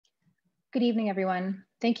Good evening, everyone.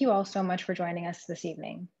 Thank you all so much for joining us this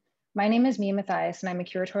evening. My name is Mia Mathias, and I'm a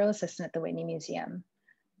curatorial assistant at the Whitney Museum.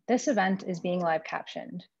 This event is being live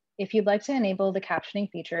captioned. If you'd like to enable the captioning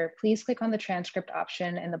feature, please click on the transcript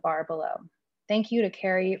option in the bar below. Thank you to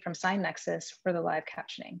Carrie from SignNexus for the live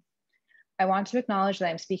captioning. I want to acknowledge that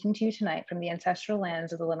I'm speaking to you tonight from the ancestral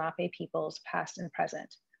lands of the Lenape peoples, past and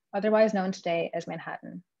present, otherwise known today as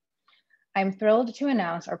Manhattan. I'm thrilled to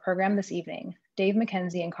announce our program this evening, Dave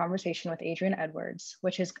McKenzie in Conversation with Adrienne Edwards,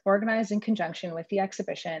 which is organized in conjunction with the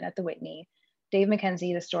exhibition at the Whitney, Dave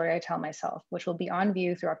McKenzie, The Story I Tell Myself, which will be on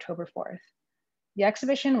view through October 4th. The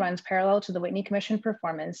exhibition runs parallel to the Whitney-commissioned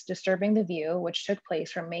performance, Disturbing the View, which took place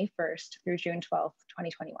from May 1st through June 12th,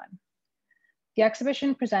 2021. The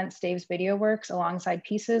exhibition presents Dave's video works alongside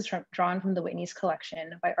pieces drawn from the Whitney's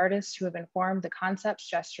collection by artists who have informed the concepts,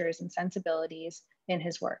 gestures, and sensibilities in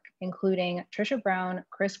his work, including Trisha Brown,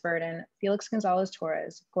 Chris Burden, Felix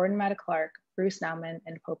Gonzalez-Torres, Gordon Matta-Clark, Bruce Nauman,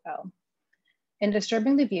 and Pope L. In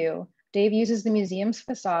Disturbing the View, Dave uses the museum's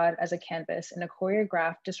facade as a canvas in a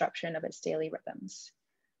choreographed disruption of its daily rhythms.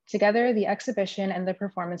 Together, the exhibition and the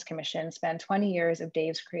performance commission span 20 years of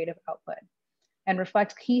Dave's creative output and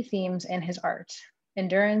reflect key themes in his art: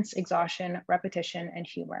 endurance, exhaustion, repetition, and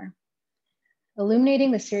humor. Illuminating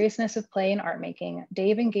the seriousness of play and art making,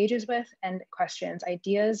 Dave engages with and questions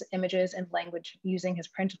ideas, images, and language using his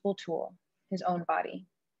principal tool, his own body.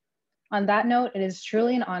 On that note, it is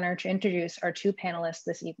truly an honor to introduce our two panelists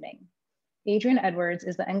this evening. Adrienne Edwards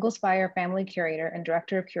is the Engell Speyer Family Curator and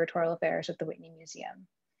Director of Curatorial Affairs at the Whitney Museum.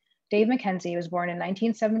 Dave McKenzie was born in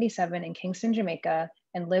 1977 in Kingston, Jamaica,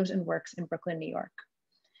 and lives and works in Brooklyn, New York.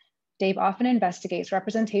 Dave often investigates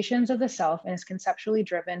representations of the self in his conceptually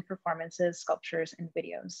driven performances, sculptures, and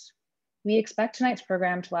videos. We expect tonight's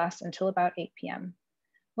program to last until about 8 p.m.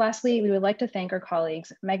 Lastly, we would like to thank our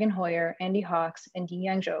colleagues, Megan Hoyer, Andy Hawks, and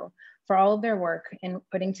Yi-Yang Zhou for all of their work in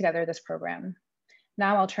putting together this program.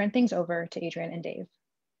 Now I'll turn things over to Adrienne and Dave.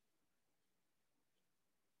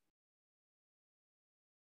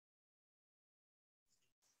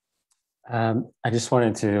 I just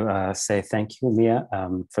wanted to say thank you, Mia,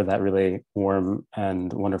 for that really warm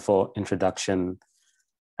and wonderful introduction.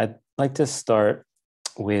 I'd like to start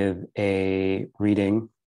with a reading.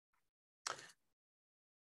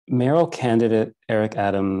 Mayoral candidate Eric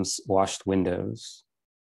Adams washed windows.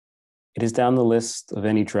 It is down the list of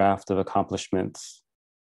any draft of accomplishments,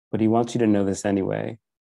 but he wants you to know this anyway.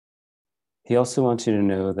 He also wants you to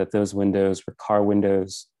know that those windows were car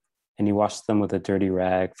windows, and he washed them with a dirty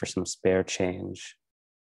rag for some spare change.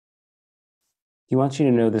 He wants you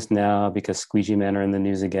to know this now because squeegee men are in the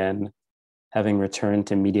news again, having returned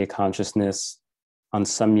to media consciousness on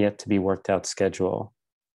some yet to be worked out schedule.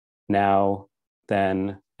 Now,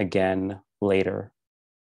 then, again, later.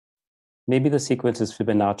 Maybe the sequence is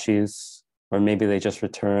Fibonacci's, or maybe they just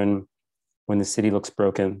return when the city looks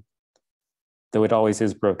broken, though it always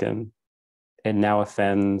is broken. It now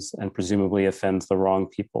offends and presumably offends the wrong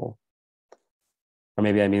people. Or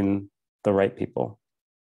maybe I mean the right people.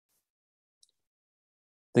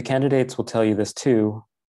 The candidates will tell you this too,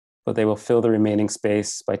 but they will fill the remaining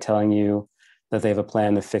space by telling you that they have a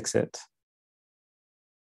plan to fix it.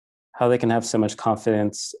 How they can have so much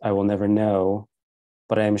confidence, I will never know,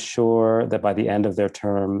 but I am sure that by the end of their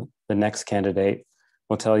term, the next candidate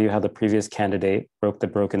will tell you how the previous candidate broke the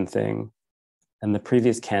broken thing, and the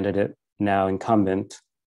previous candidate, now incumbent,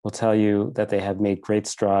 will tell you that they have made great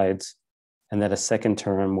strides and that a second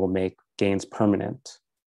term will make gains permanent.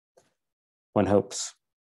 One hopes.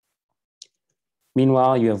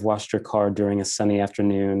 Meanwhile, you have washed your car during a sunny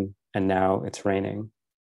afternoon, and now it's raining.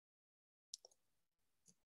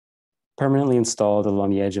 Permanently installed along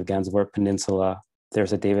the edge of Gansevoort Peninsula,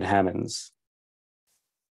 there's a David Hammons.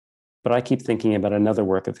 But I keep thinking about another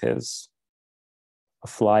work of his, A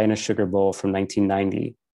Fly in a Sugar Bowl from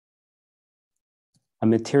 1990. A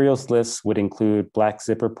materials list would include black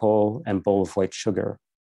zipper pull and bowl of white sugar.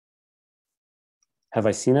 Have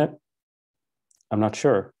I seen it? I'm not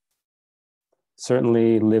sure.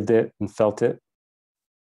 Certainly lived it and felt it.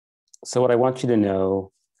 So what I want you to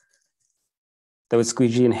know, that with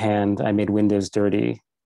squeegee in hand, I made windows dirty,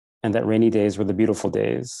 and that rainy days were the beautiful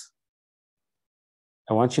days.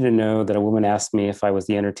 I want you to know that a woman asked me if I was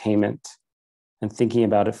the entertainment, and thinking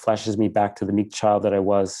about it flashes me back to the meek child that I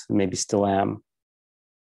was, and maybe still am.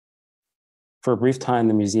 For a brief time,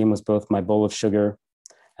 the museum was both my bowl of sugar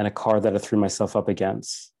and a car that I threw myself up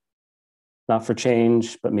against. Not for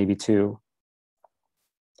change, but maybe two.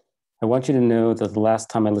 I want you to know that the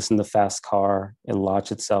last time I listened to Fast Car, it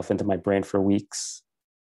lodged itself into my brain for weeks.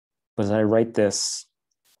 But as I write this,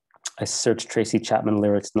 I search Tracy Chapman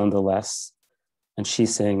lyrics nonetheless, and she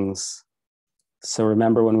sings, So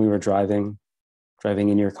remember when we were driving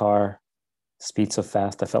in your car, speed so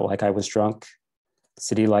fast, I felt like I was drunk.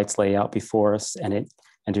 City lights lay out before us, and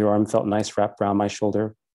your arm felt nice wrapped around my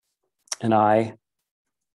shoulder. And I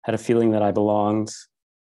had a feeling that I belonged.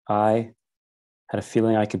 I had a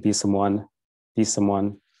feeling I could be someone, be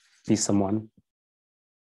someone, be someone.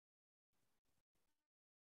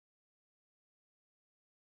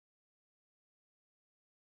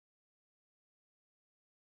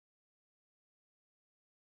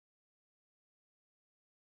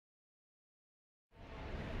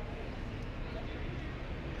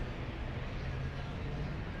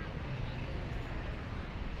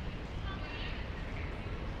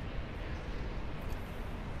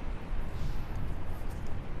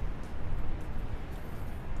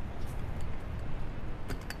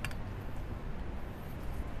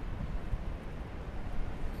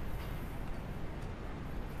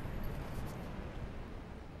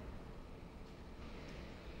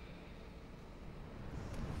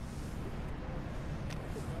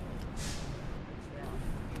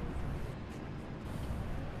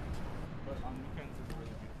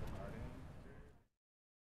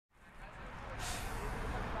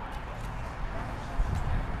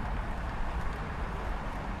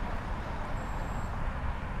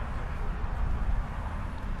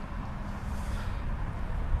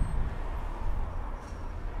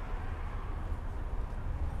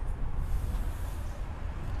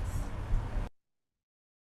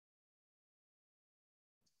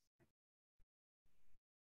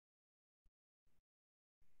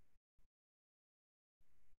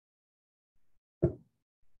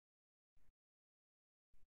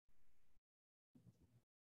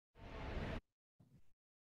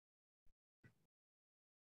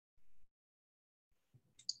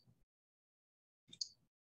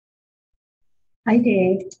 Hi,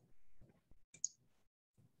 Dave.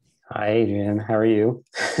 Hi, Adrienne. How are you?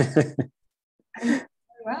 I'm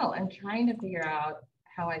well. I'm trying to figure out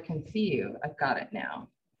how I can see you. I've got it now.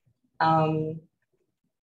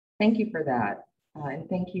 Thank you for that. And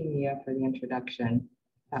thank you, Mia, for the introduction.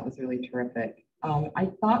 That was really terrific. I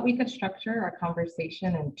thought we could structure our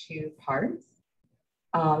conversation in two parts.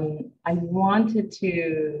 I wanted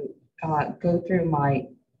to go through my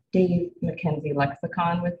Dave McKenzie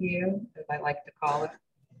lexicon with you, as I like to call it.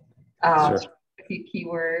 Sure. A few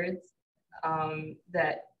keywords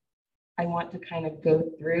that I want to kind of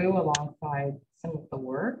go through alongside some of the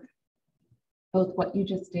work, both what you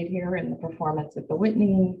just did here in the performance at the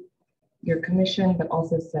Whitney, your commission, but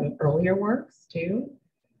also some earlier works too.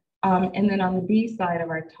 And then on the B side of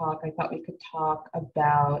our talk, I thought we could talk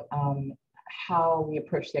about how we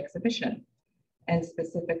approach the exhibition, and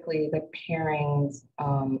specifically the pairings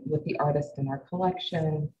with the artist in our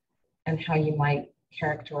collection, and how you might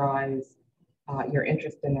characterize your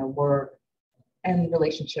interest in their work and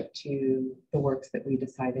relationship to the works that we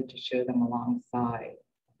decided to show them alongside.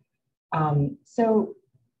 So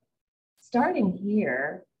starting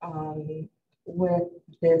here with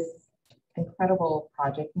this incredible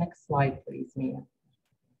project. Next slide, please, Mia.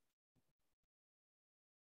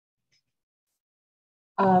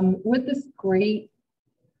 With this great,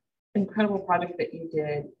 incredible project that you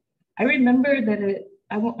did, I remember that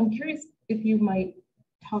I'm curious if you might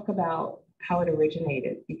talk about how it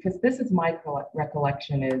originated, because this is my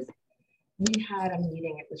recollection is we had a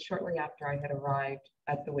meeting, it was shortly after I had arrived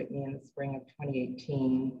at the Whitney in the spring of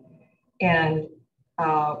 2018. And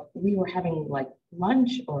we were having like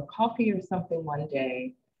lunch or coffee or something one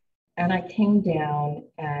day. And I came down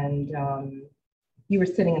and you were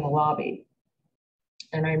sitting in the lobby.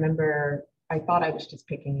 And I remember I thought I was just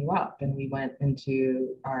picking you up, and we went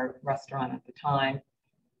into our restaurant at the time.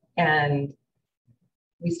 And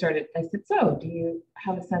we started, I said, so do you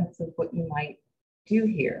have a sense of what you might do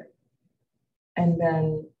here? And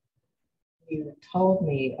then you told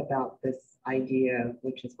me about this idea,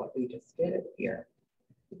 which is what we just did here.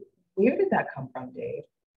 Where did that come from, Dave?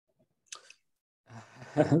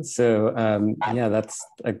 So yeah, that's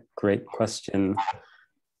a great question.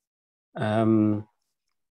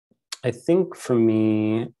 I think for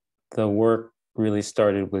me, the work really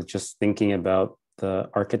started with just thinking about the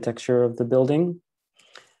architecture of the building.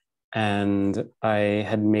 And I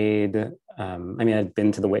had made, I'd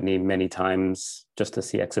been to the Whitney many times just to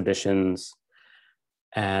see exhibitions.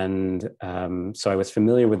 And so I was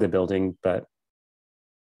familiar with the building, but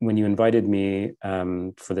when you invited me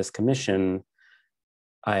for this commission,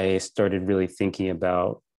 I started really thinking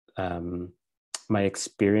about my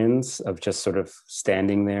experience of just sort of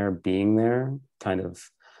standing there, being there, kind of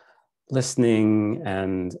listening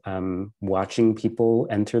and watching people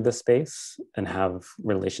enter the space and have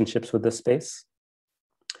relationships with the space.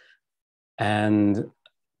 And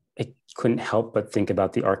I couldn't help but think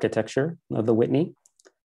about the architecture of the Whitney.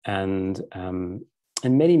 And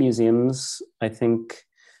many museums, I think,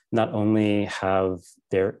 not only have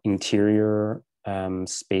their interior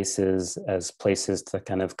spaces as places to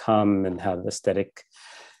kind of come and have aesthetic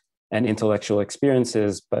and intellectual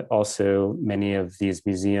experiences, but also many of these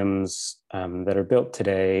museums that are built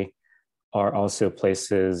today are also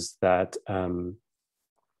places that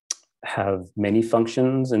have many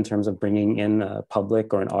functions in terms of bringing in a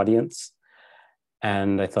public or an audience.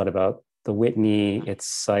 And I thought about the Whitney, its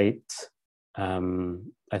site.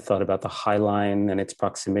 I thought about the High Line and its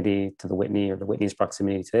proximity to the Whitney, or the Whitney's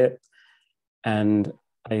proximity to it. And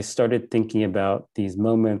I started thinking about these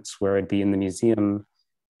moments where I'd be in the museum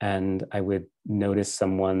and I would notice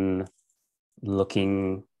someone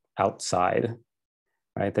looking outside,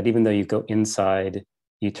 right? That even though you go inside,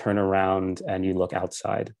 you turn around and you look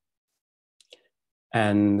outside.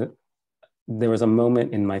 And there was a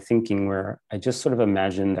moment in my thinking where I just sort of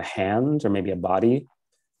imagined a hand or maybe a body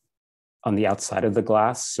on the outside of the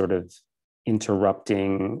glass, sort of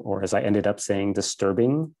interrupting, or as I ended up saying,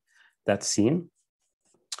 disturbing that scene.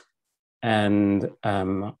 And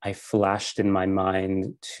I flashed in my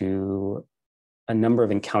mind to a number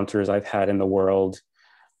of encounters I've had in the world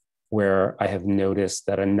where I have noticed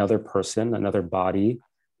that another person, another body,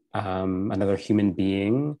 another human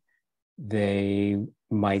being, they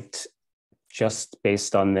might, just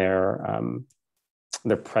based on their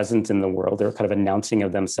presence in the world, they're kind of announcing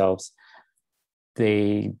of themselves,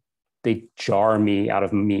 they jar me out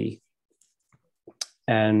of me.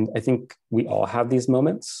 And I think we all have these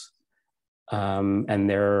moments, and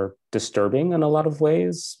they're disturbing in a lot of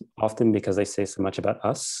ways, often because they say so much about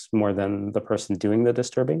us more than the person doing the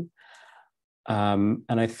disturbing. And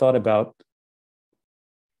I thought about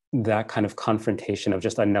that kind of confrontation of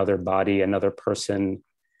just another body, another person,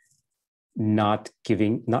 not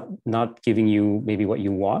giving you maybe what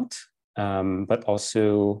you want, but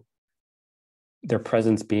also their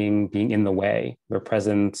presence being in the way, their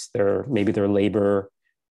presence, maybe their labor,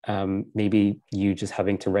 maybe you just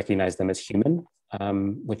having to recognize them as human,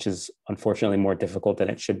 which is unfortunately more difficult than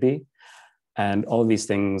it should be. And all of these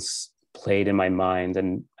things played in my mind.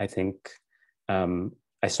 And I think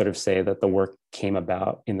I sort of say that the work came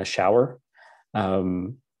about in the shower.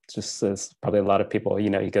 Just as probably a lot of people, you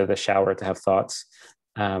go to the shower to have thoughts.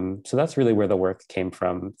 So that's really where the work came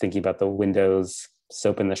from, thinking about the windows,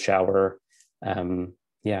 soap in the shower, and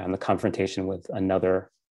the confrontation with their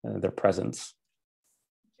presence.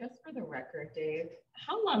 Just for the record, Dave,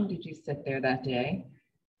 how long did you sit there that day?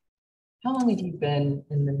 How long had you been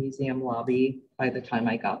in the museum lobby by the time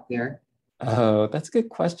I got there? Oh, that's a good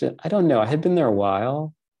question. I don't know. I had been there a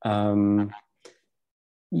while. I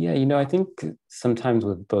think sometimes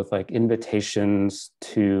with both like invitations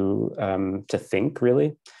to think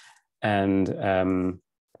really, and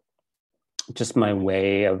just my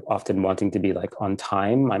way of often wanting to be like on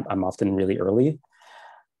time. I'm often really early.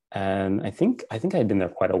 And I think I had been there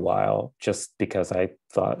quite a while, just because I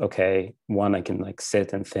thought, okay, one, I can like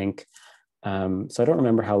sit and think. So I don't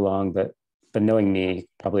remember how long, but knowing me,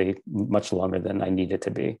 probably much longer than I needed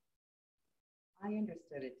to be. I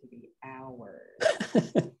understood it to be hours.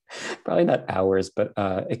 Probably not hours, but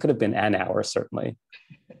it could have been an hour, certainly.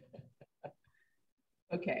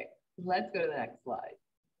 Okay, let's go to the next slide.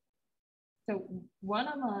 So one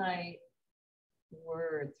of my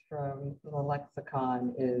words from the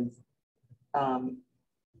lexicon is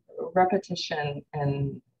repetition.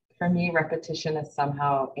 And for me, repetition is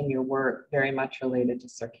somehow in your work very much related to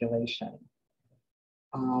circulation.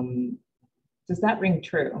 Does that ring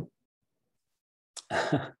true?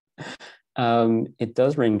 It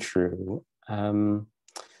does ring true. I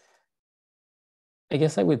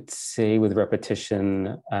guess I would say with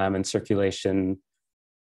repetition and circulation,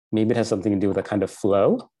 maybe it has something to do with a kind of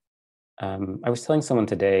flow. I was telling someone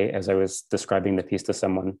today, as I was describing the piece to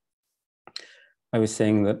someone, I was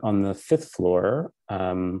saying that on the fifth floor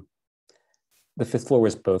was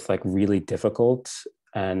both like really difficult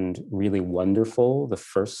and really wonderful the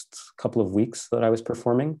first couple of weeks that I was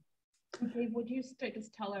performing. Okay, would you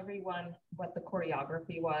just tell everyone what the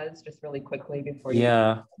choreography was, just really quickly before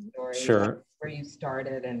sure. Where you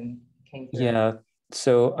started and came through? Yeah,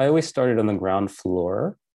 so I always started on the ground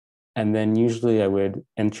floor, and then usually I would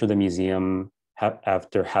enter the museum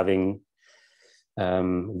after having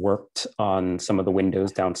worked on some of the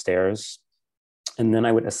windows downstairs. And then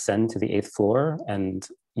I would ascend to the 8th floor, and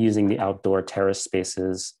using the outdoor terrace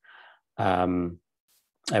spaces,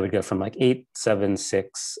 I would go from like 8, 7,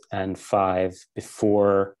 6, and 5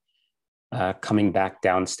 before coming back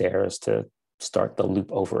downstairs to start the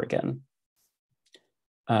loop over again.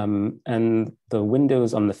 And the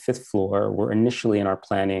windows on the 5th floor were initially in our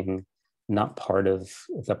planning not part of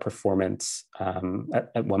the performance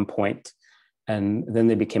at one point. And then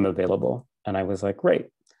they became available. And I was like, great.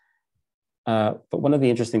 But one of the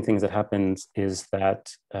interesting things that happens is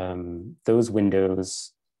that those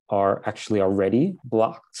windows are actually already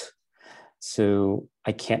blocked. So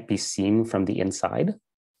I can't be seen from the inside.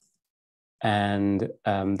 And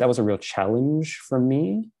that was a real challenge for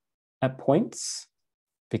me at points,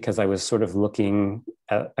 because I was sort of looking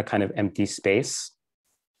at a kind of empty space.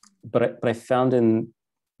 But I found in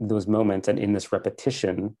those moments and in this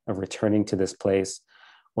repetition of returning to this place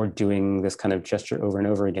or doing this kind of gesture over and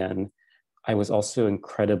over again, I was also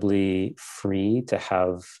incredibly free to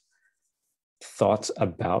have thoughts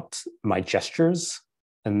about my gestures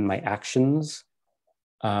and my actions.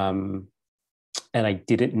 And I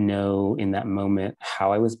didn't know in that moment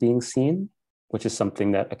how I was being seen, which is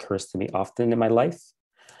something that occurs to me often in my life.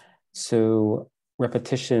 So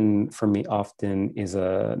repetition for me often is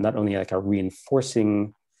not only like a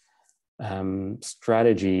reinforcing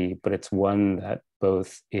strategy, but it's one that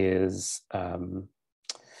both is, I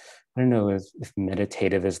don't know if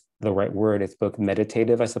meditative is the right word. It's both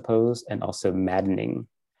meditative, I suppose, and also maddening.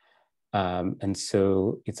 And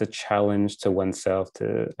so it's a challenge to oneself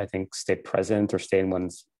to, I think, stay present or stay in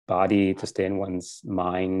one's body, to stay in one's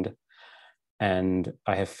mind. And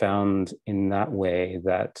I have found in that way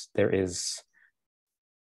that there is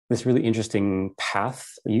this really interesting path.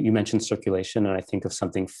 You mentioned circulation, and I think of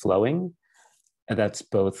something flowing, and that's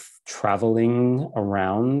both traveling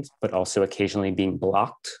around, but also occasionally being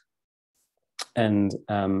blocked. And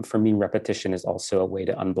for me, repetition is also a way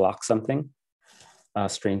to unblock something,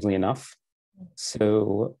 strangely enough.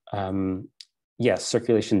 So yes,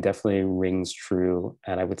 circulation definitely rings true.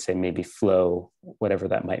 And I would say maybe flow, whatever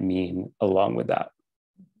that might mean, along with that.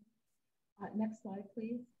 Next slide,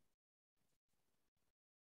 please.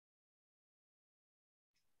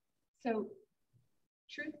 So,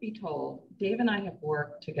 truth be told, Dave and I have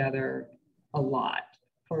worked together a lot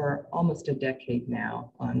for almost a decade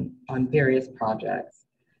now on various projects.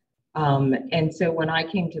 And so when I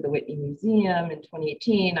came to the Whitney Museum in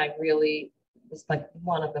 2018, I really was like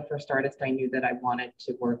one of the first artists I knew that I wanted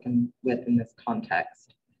to work with in this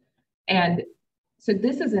context. And so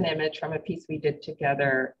this is an image from a piece we did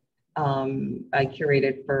together. I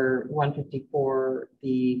curated for 154,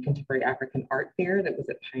 the Contemporary African Art Fair that was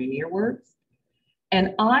at Pioneer Works.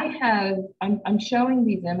 And I'm showing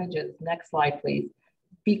these images, next slide please,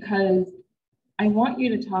 because I want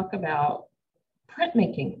you to talk about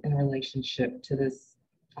printmaking in relationship to this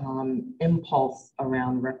impulse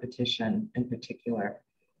around repetition in particular.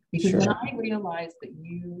 Because when I realized that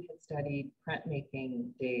you had studied printmaking,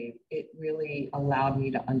 Dave, it really allowed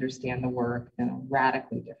me to understand the work in a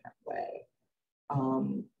radically different way.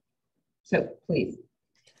 So please.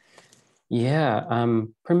 Yeah,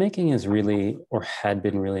 printmaking is really, or had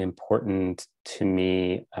been really important to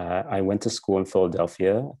me. I went to school in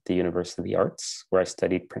Philadelphia at the University of the Arts, where I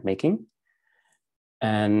studied printmaking.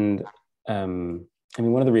 And I mean,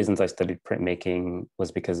 one of the reasons I studied printmaking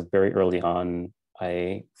was because very early on,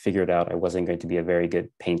 I figured out I wasn't going to be a very good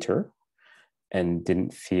painter and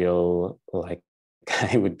didn't feel like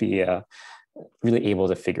I would be really able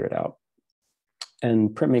to figure it out.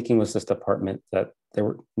 And printmaking was this department that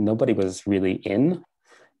nobody was really in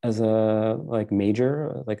as a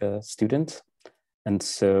major, like a student. And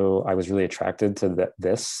so I was really attracted to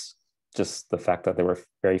just the fact that there were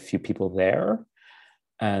very few people there,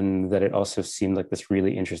 and that it also seemed like this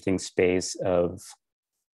really interesting space of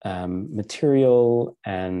material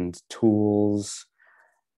and tools,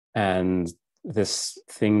 and this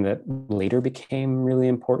thing that later became really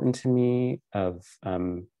important to me of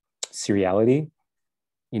seriality.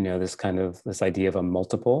 This idea of a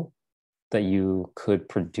multiple, that you could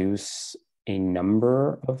produce a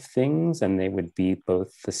number of things and they would be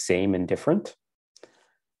both the same and different.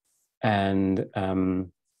 And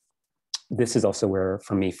this is also where,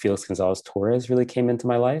 for me, Felix Gonzalez Torres really came into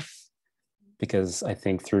my life, because I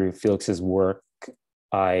think through Felix's work,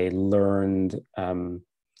 I learned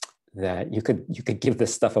that you could give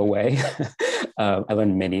this stuff away. I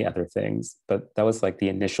learned many other things, but that was like the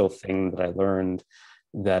initial thing that I learned,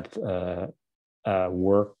 that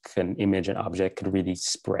work and image and object could really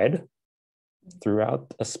spread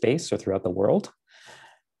throughout a space or throughout the world.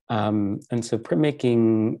 And so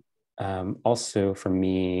printmaking also for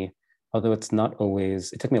me, although it's not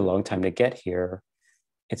always, it took me a long time to get here,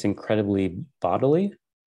 it's incredibly bodily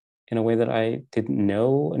in a way that I didn't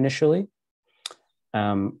know initially.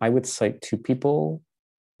 I would cite two people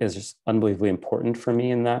as just unbelievably important for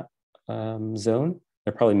me in that zone.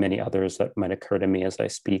 There are probably many others that might occur to me as I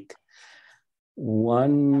speak.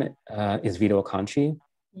 One is Vito Acconci.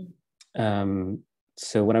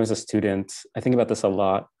 So when I was a student, I think about this a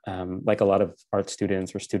lot, like a lot of art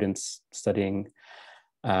students or students studying,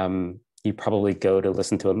 you probably go to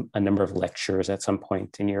listen to a number of lectures at some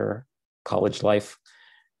point in your college life.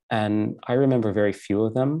 And I remember very few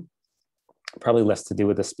of them, probably less to do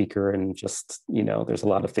with the speaker and just, there's a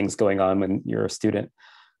lot of things going on when you're a student.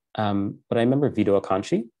 But I remember Vito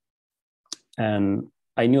Acconci, and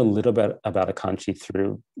I knew a little bit about Acconci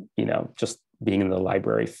through, just being in the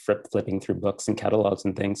library, flipping through books and catalogs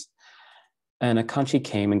and things. And Acconci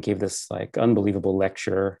came and gave this like unbelievable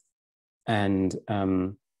lecture. And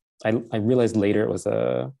I realized later it was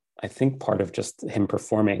I think part of just him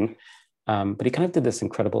performing, but he kind of did this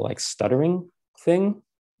incredible like stuttering thing.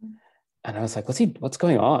 And I was like, what's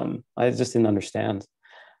going on? I just didn't understand.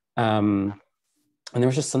 And there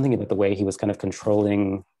was just something about the way he was kind of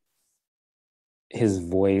controlling his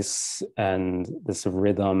voice and this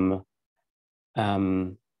rhythm.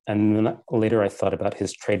 And then later I thought about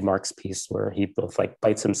his trademarks piece where he both like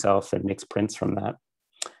bites himself and makes prints from that.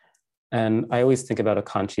 And I always think about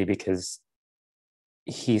Acconci because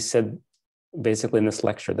he said basically in this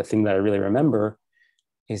lecture, the thing that I really remember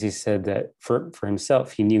is he said that for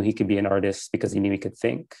himself, he knew he could be an artist because he knew he could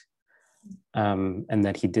think, and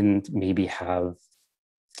that he didn't maybe have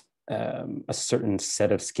a certain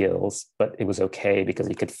set of skills, but it was okay because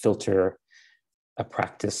he could filter a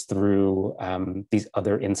practice through these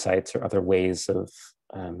other insights or other ways of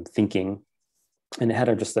thinking. And it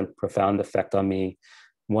had just a profound effect on me,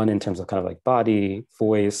 one in terms of kind of like body,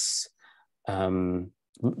 voice,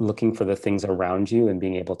 looking for the things around you and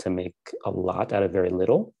being able to make a lot out of very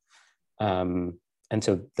little. And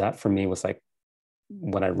so that for me was like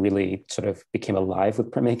when I really sort of became alive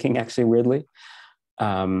with printmaking, actually, weirdly.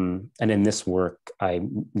 And in this work, I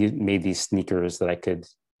made these sneakers that I could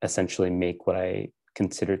essentially make what I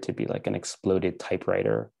considered to be like an exploded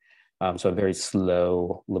typewriter. So a very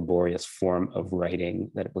slow, laborious form of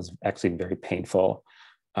writing that was actually very painful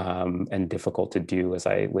and difficult to do, as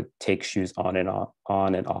I would take shoes on and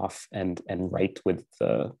off and write with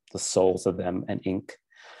the soles of them and ink.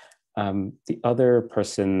 The other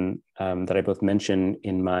person that I both mentioned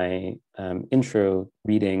in my intro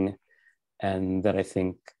reading, and that I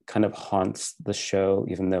think kind of haunts the show,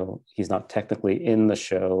 even though he's not technically in the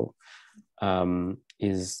show,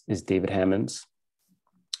 is David Hammonds.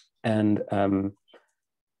 And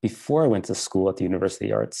before I went to school at the University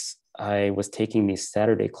of Arts, I was taking these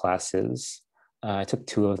Saturday classes. I took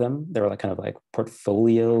two of them. They were like kind of like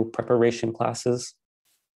portfolio preparation classes.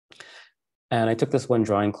 And I took this one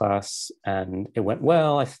drawing class and it went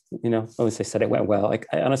well. I always said it went well. Like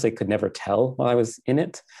I honestly could never tell while I was in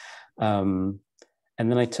it. And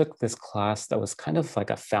then I took this class that was kind of like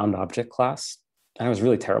a found object class. And I was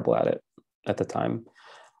really terrible at it at the time.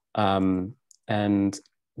 And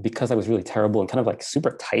because I was really terrible and kind of like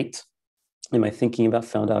super tight in my thinking about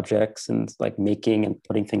found objects and like making and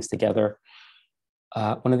putting things together,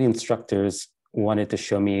 one of the instructors wanted to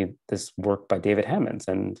show me this work by David Hammonds,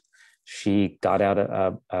 and she got out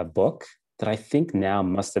a book that I think now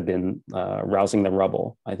must have been Rousing the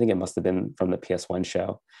Rubble. I think it must have been from the PS1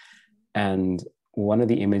 show. And one of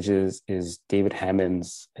the images is David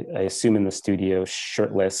Hammonds, I assume in the studio,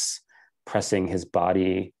 shirtless, pressing his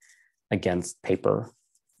body against paper.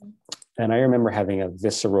 And I remember having a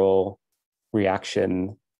visceral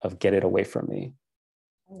reaction of get it away from me.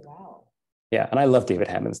 Oh, wow. Yeah, and I love David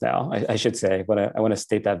Hammonds now, I should say, but I want to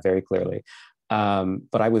state that very clearly.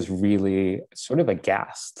 But I was really sort of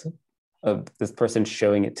aghast of this person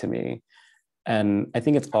showing it to me. And I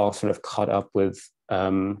think it's all sort of caught up with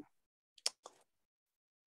a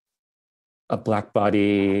Black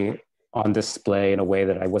body on display in a way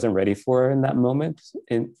that I wasn't ready for in that moment,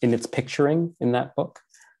 in its picturing in that book.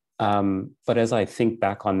 But as I think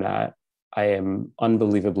back on that, I am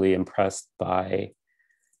unbelievably impressed by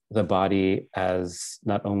the body as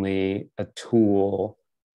not only a tool,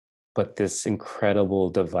 but this incredible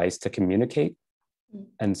device to communicate.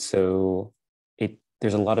 And so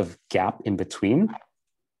there's a lot of gap in between,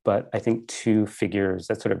 but I think two figures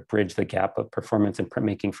that sort of bridge the gap of performance and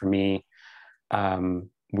printmaking for me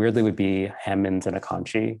weirdly would be Hammonds and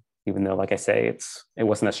Acconci, even though, like I say, it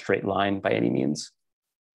wasn't a straight line by any means.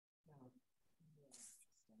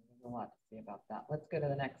 There's a lot to say about that. Let's go to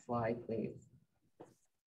the next slide, please.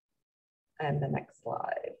 And the next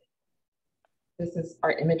slide. This is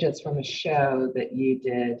our images from a show that you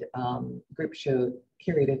did, group show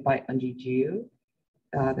curated by Unji Ju.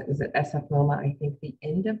 That was at SF MoMA, I think the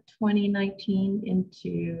end of 2019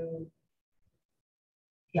 into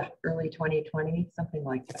yeah, early 2020, something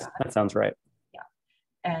like that. That sounds right. Yeah,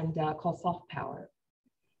 and called Soft Power.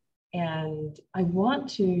 And I want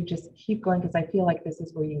to just keep going because I feel like this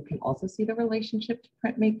is where you can also see the relationship to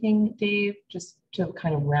printmaking, Dave, just to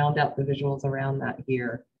kind of round out the visuals around that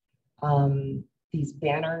here. These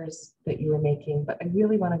banners that you were making, but I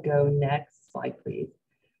really want to go next slide, please,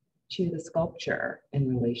 to the sculpture in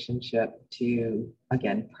relationship to,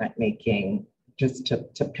 again, printmaking, just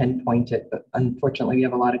to pinpoint it. But unfortunately, we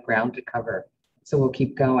have a lot of ground to cover, so we'll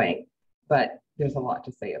keep going. But there's a lot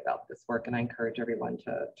to say about this work, and I encourage everyone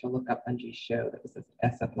to look up Unji's show that was at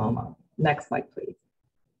SF MoMA. Next slide, please.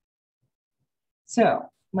 So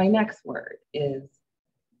my next word is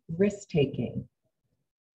risk-taking.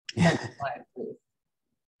 Next slide, please.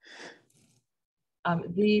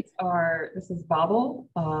 This is Bobble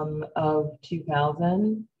of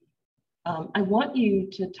 2000. I want you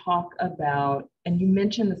to talk about, and you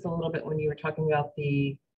mentioned this a little bit when you were talking about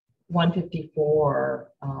the 154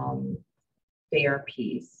 Speyer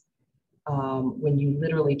piece, when you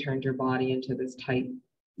literally turned your body into this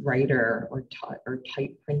typewriter or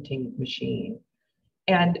type printing machine.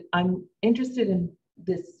 And I'm interested in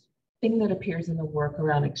this thing that appears in the work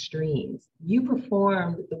around extremes. You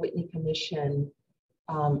performed the Whitney-commissioned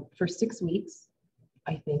for 6 weeks.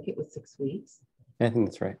 I think it was 6 weeks. I think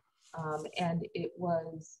that's right. And it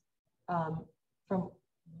was from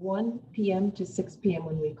 1 p.m. to 6 p.m.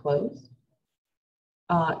 when we closed.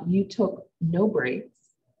 You took no breaks.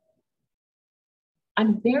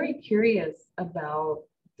 I'm very curious about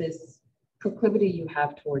this proclivity you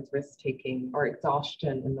have towards risk-taking or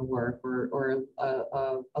exhaustion in the work, or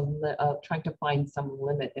trying to find some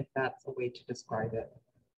limit, if that's a way to describe it.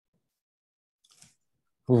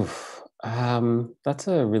 Oof. That's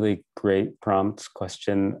a really great prompt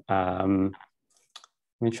question. I'm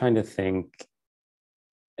trying to think.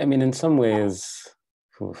 I mean, in some ways,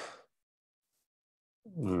 how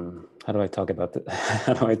do I talk about that?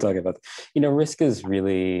 How do I talk about that? You know, risk is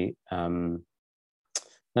really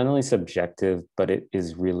not only subjective, but it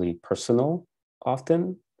is really personal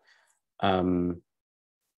often. I'm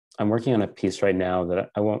working on a piece right now that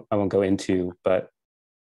I won't go into, but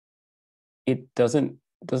it doesn't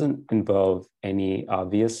involve any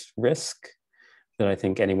obvious risk that I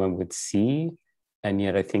think anyone would see. And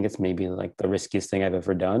yet I think it's maybe like the riskiest thing I've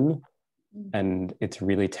ever done. And it's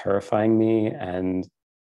really terrifying me. And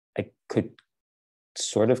I could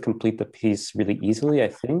sort of complete the piece really easily, I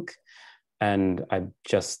think. And I'm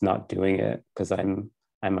just not doing it because I'm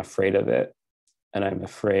afraid of it. And I'm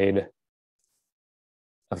afraid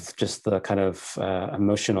of just the kind of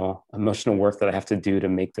emotional work that I have to do to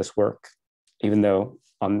make this work, even though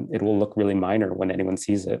it will look really minor when anyone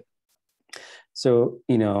sees it. So,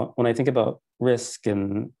 you know, when I think about risk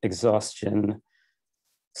and exhaustion,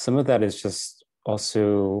 some of that is just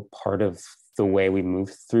also part of the way we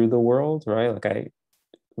move through the world, right? Like at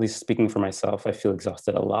least speaking for myself, I feel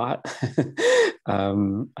exhausted a lot.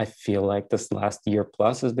 I feel like this last year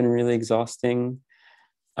plus has been really exhausting.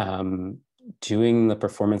 Doing the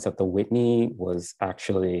performance at the Whitney was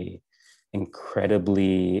actually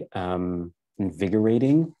incredibly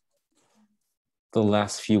invigorating. The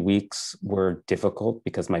last few weeks were difficult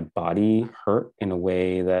because my body hurt in a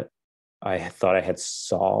way that I thought I had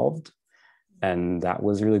solved. And that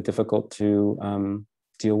was really difficult to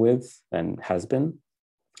deal with and has been.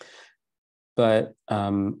 But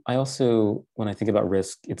I also, when I think about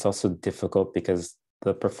risk, it's also difficult because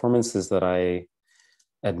the performances that I,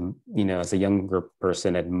 you know, as a younger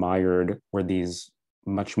person admired were these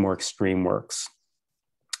much more extreme works.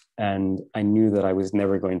 And I knew that I was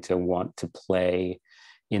never going to want to play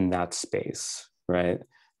in that space, right?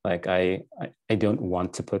 Like I don't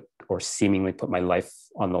want to put or seemingly put my life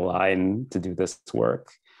on the line to do this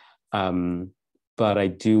work. But I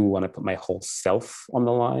do want to put my whole self on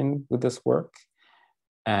the line with this work.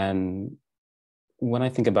 And when I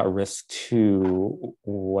think about risk too,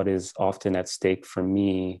 what is often at stake for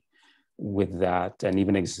me with that, and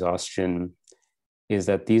even exhaustion, is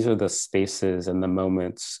that these are the spaces and the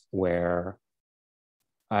moments where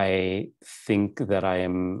I think that I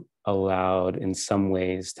am allowed in some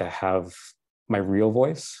ways to have my real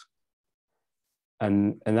voice.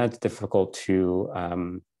 And that's difficult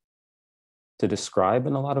to describe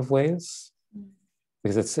in a lot of ways,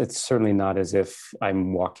 because it's certainly not as if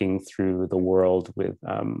I'm walking through the world with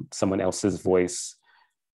someone else's voice.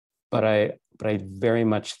 But I very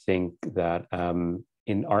much think that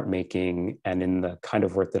in art making and in the kind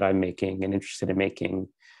of work that I'm making and interested in making,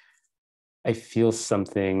 I feel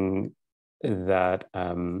something that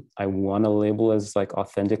I want to label as like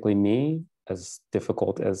authentically me, as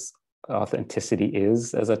difficult as authenticity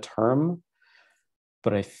is as a term.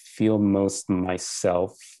 but I feel most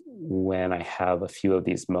myself when I have a few of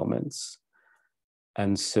these moments.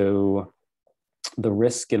 And so the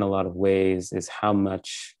risk in a lot of ways is how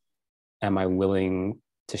much am I willing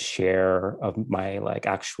to share of my like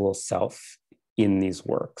actual self in these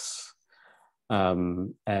works.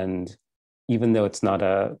 And even though it's not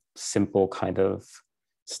a simple kind of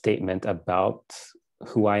statement about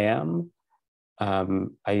who I am,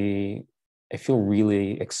 I feel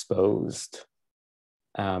really exposed.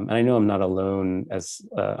 And I know I'm not alone as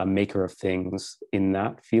a maker of things in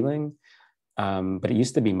that feeling, but it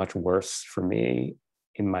used to be much worse for me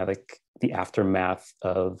in my like the aftermath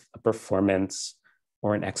of a performance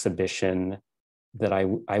or an exhibition, that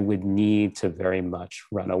I would need to very much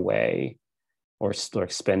run away or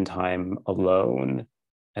spend time alone.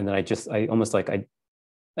 And then I almost like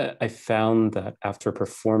I found that after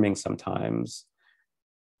performing sometimes,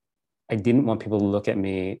 I didn't want people to look at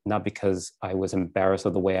me, not because I was embarrassed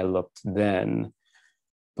of the way I looked then,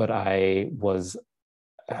 but I was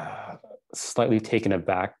slightly taken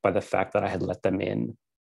aback by the fact that I had let them in.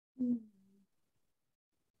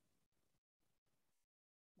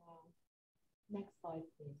 Wow. Next slide,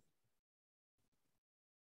 please.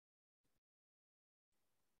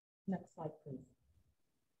 Next slide, please.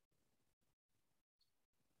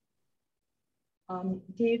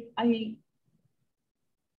 Dave, I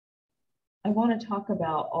want to talk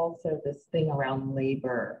about also this thing around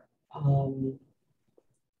labor.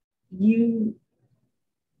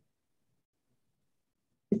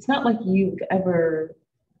 It's not like you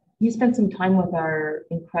spent some time with our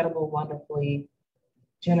incredible, wonderfully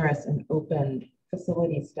generous and open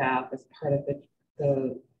facility staff as part of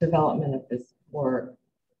the development of this work.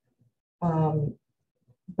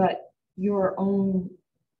 But your own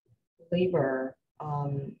labor,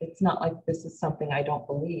 it's not like this is something I don't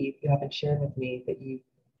believe you haven't shared with me that you've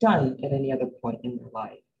done at any other point in your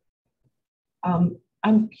life.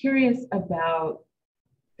 I'm curious about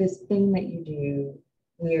this thing that you do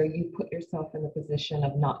where you put yourself in the position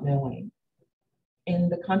of not knowing. In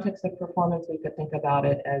the context of performance, we could think about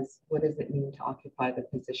it as, what does it mean to occupy the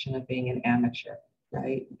position of being an amateur,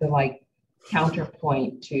 right? The like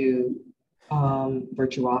counterpoint to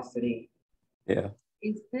virtuosity. Yeah.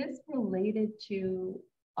 Is this related to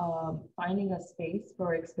finding a space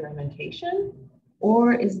for experimentation?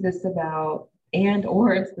 Or is this about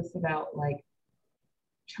like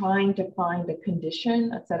trying to find a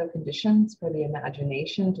set of conditions for the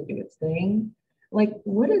imagination to do its thing? Like,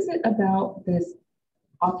 what is it about this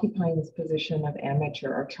occupying this position of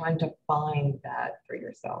amateur or trying to find that for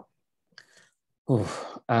yourself? Ooh,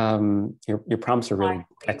 your prompts are really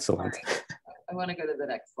excellent. I want to go to the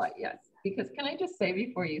next slide, yes. Because can I just say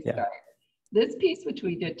before you start, this piece which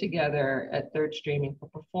we did together at Third Streaming for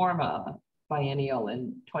Performa Biennial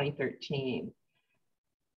in 2013,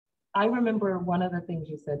 I remember one of the things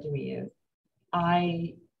you said to me is,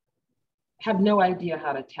 I have no idea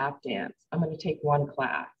how to tap dance. I'm going to take one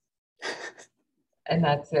class. And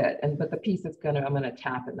that's it. But the piece is I'm going to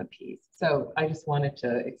tap in the piece. So I just wanted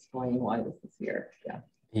to explain why this is here. Yeah.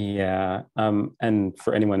 Yeah. And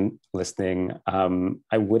for anyone listening,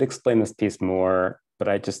 I would explain this piece more, but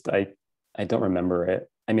I don't remember it.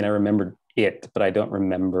 I mean, I remember it, but I don't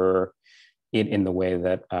remember it in the way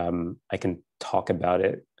that I can talk about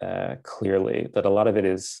it clearly. That a lot of it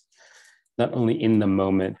is not only in the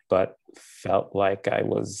moment, but felt like I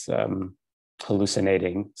was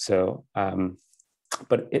hallucinating. So,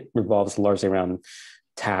 but it revolves largely around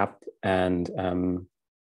tap and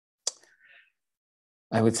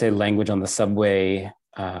I would say language on the subway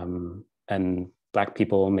and Black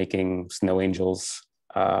people making snow angels.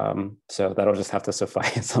 So that'll just have to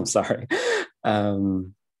suffice. I'm sorry.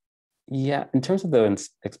 Yeah, in terms of the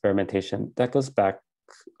experimentation, that goes back,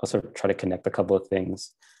 I'll sort of try to connect a couple of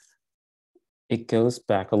things. It goes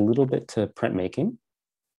back a little bit to printmaking.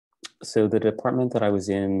 So the department that I was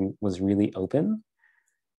in was really open.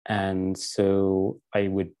 And so I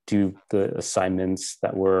would do the assignments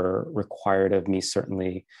that were required of me,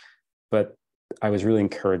 certainly, but I was really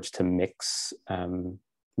encouraged to mix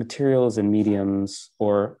materials and mediums,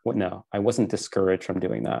 I wasn't discouraged from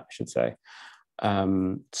doing that, I should say.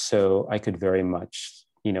 So I could very much,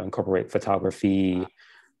 incorporate photography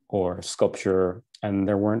or sculpture, and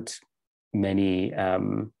there weren't many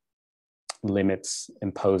limits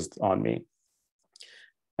imposed on me.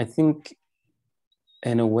 I think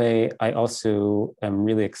in a way, I also am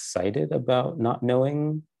really excited about not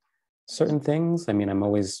knowing certain things. I mean, I'm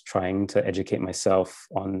always trying to educate myself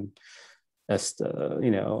on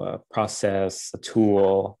a process, a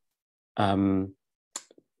tool.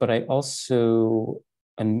 But I also,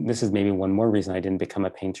 and this is maybe one more reason I didn't become a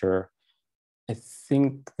painter, I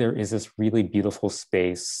think there is this really beautiful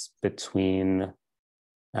space between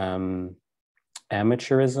amateurism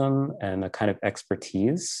and a kind of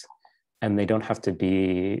expertise, and they don't have to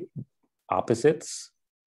be opposites,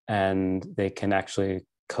 and they can actually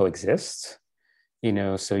coexist.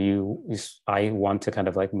 So I want to kind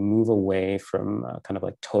of like move away from kind of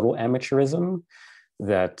like total amateurism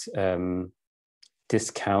that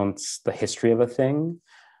discounts the history of a thing,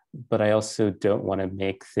 but I also don't want to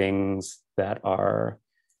make things that are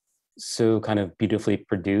so kind of beautifully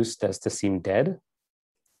produced as to seem dead.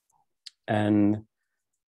 And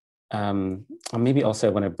maybe also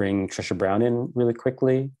I want to bring Trisha Brown in really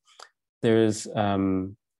quickly.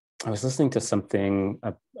 I was listening to something,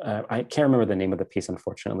 I can't remember the name of the piece,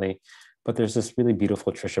 unfortunately, but there's this really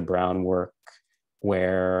beautiful Trisha Brown work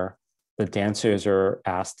where the dancers are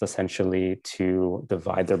asked essentially to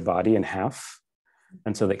divide their body in half.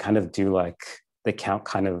 And so they kind of do like, they count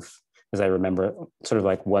kind of, as I remember, sort of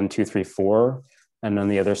like 1, 2, 3, 4. And on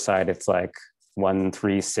the other side, it's like 1,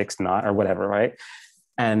 3, 6, 9, or whatever, right?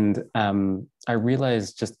 And I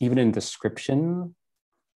realized just even in description,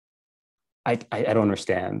 I don't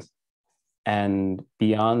understand. And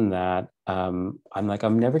beyond that, I'm like,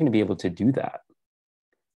 I'm never going to be able to do that,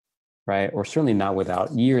 right? Or certainly not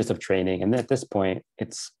without years of training. And at this point,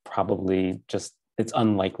 it's probably just, it's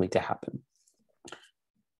unlikely to happen.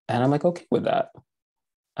 And I'm like, okay with that.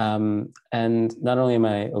 And not only am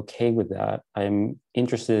I okay with that, I'm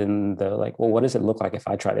interested in the like, well, what does it look like if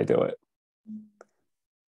I try to do it?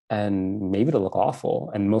 And maybe it'll look awful,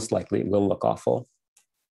 and most likely it will look awful.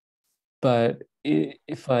 But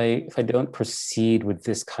if I don't proceed with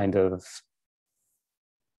this kind of,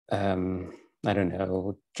 I don't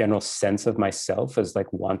know, general sense of myself as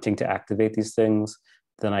like wanting to activate these things,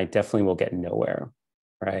 then I definitely will get nowhere,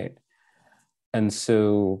 right? And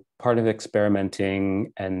so part of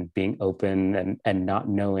experimenting and being open and not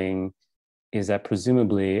knowing is that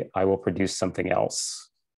presumably I will produce something else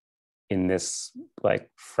in this like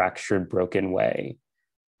fractured, broken way.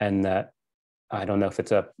 And that I don't know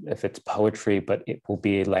if it's poetry, but it will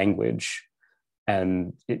be a language,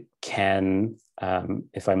 and it can,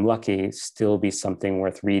 if I'm lucky, still be something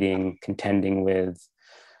worth reading, contending with,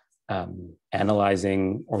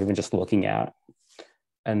 analyzing, or even just looking at.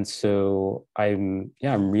 And so I'm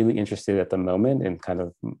really interested at the moment in kind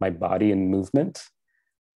of my body and movement.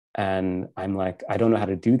 And I'm like, I don't know how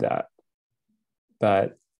to do that.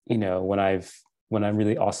 But, when a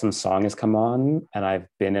really awesome song has come on and I've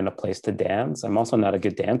been in a place to dance, I'm also not a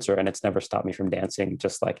good dancer, and it's never stopped me from dancing,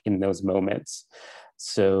 just like in those moments.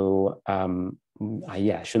 So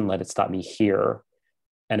I shouldn't let it stop me here.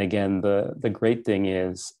 And again, the great thing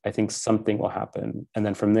is I think something will happen. And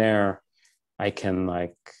then from there, I can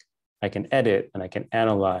edit and I can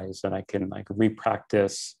analyze and I can like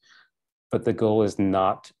repractice. But the goal is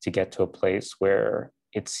not to get to a place where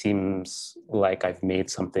it seems like I've made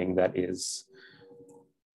something that is,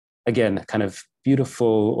 again, kind of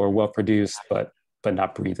beautiful or well produced, but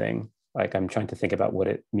not breathing. Like I'm trying to think about what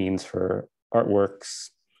it means for artworks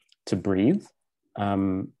to breathe.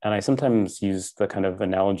 And I sometimes use the kind of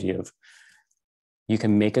analogy of you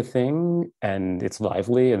can make a thing and it's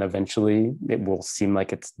lively, and eventually it will seem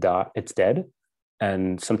like it's dead.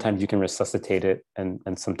 And sometimes you can resuscitate it, and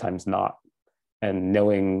sometimes not. And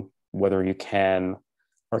knowing whether you can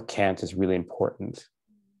or can't is really important,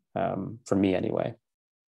 for me anyway.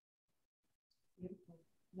 Beautiful.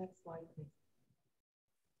 Next slide, please.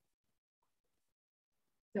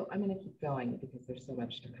 So I'm going to keep going because there's so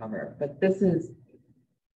much to cover, but this is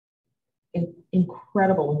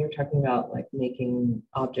incredible when you're talking about like making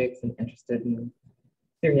objects and interested in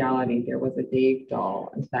seriality. There was a Dave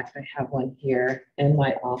doll. In fact, I have one here in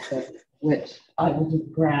my office, which I will just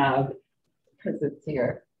grab because it's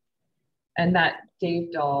here. And that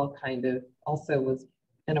Dave doll kind of also was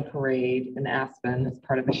in a parade in Aspen as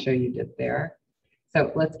part of a show you did there.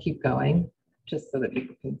 So let's keep going just so that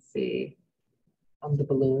people can see the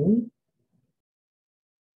balloon.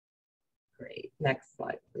 Great. Next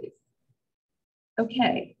slide, please.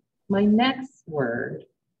 Okay, my next word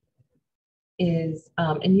is,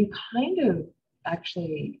 and you kind of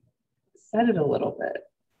actually said it a little bit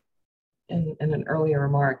in an earlier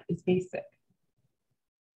remark, is basic.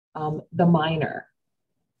 The minor,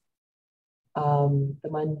 the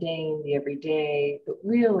mundane, the everyday, but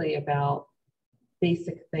really about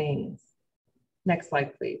basic things. Next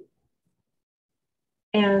slide, please.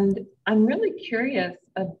 And I'm really curious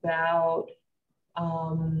about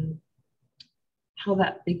how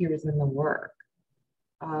that figures in the work.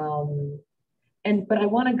 But I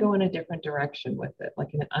want to go in a different direction with it,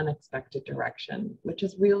 like in an unexpected direction, which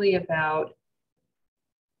is really about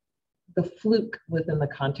the fluke within the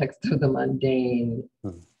context of the mundane,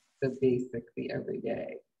 Mm-hmm. the basic, the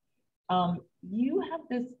everyday. You have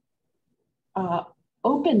this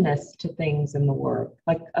openness to things in the work,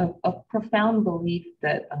 like a profound belief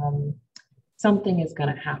that something is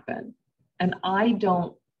going to happen. And I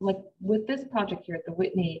don't, like with this project here at the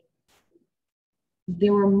Whitney,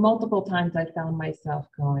 there were multiple times I found myself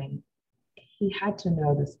going, he had to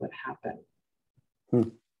know this would happen.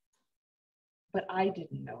 But I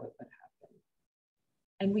didn't know it would happen.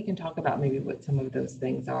 And we can talk about maybe what some of those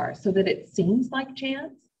things are so that it seems like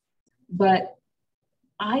chance, but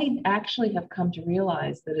I actually have come to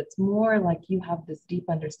realize that it's more like you have this deep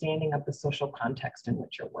understanding of the social context in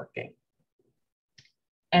which you're working.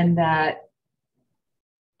 And that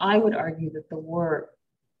I would argue that the work,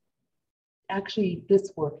 actually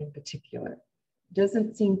this work in particular,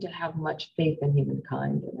 doesn't seem to have much faith in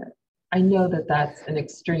humankind in it. I know that that's an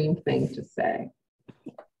extreme thing to say,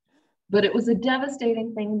 but it was a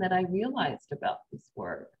devastating thing that I realized about this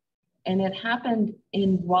work. And it happened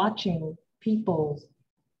in watching people's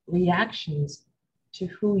reactions to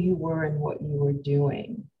who you were and what you were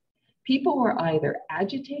doing. People were either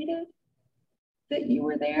agitated that you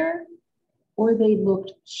were there, or they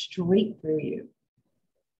looked straight through you.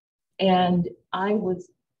 And I was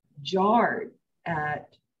jarred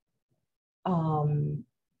at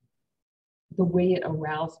the way it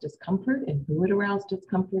aroused discomfort and who it aroused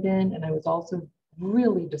discomfort in. And I was also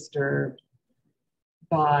really disturbed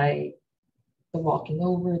by the walking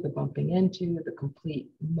over, the bumping into, the complete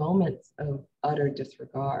moments of utter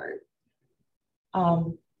disregard.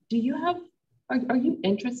 Do you have, are you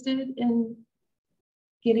interested in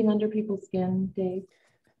getting under people's skin, Dave?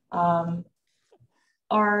 I'm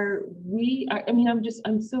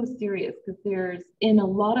so serious because there's, in a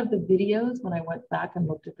lot of the videos, when I went back and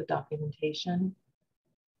looked at the documentation,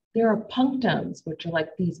 there are punctums, which are like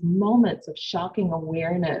these moments of shocking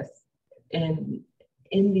awareness in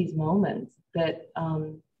these moments that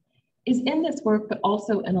is in this work, but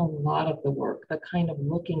also in a lot of the work, the kind of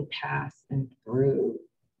looking past and through,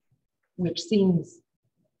 which seems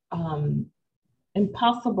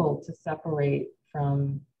impossible to separate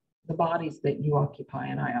from the bodies that you occupy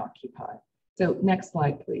and I occupy. So next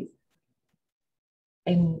slide, please.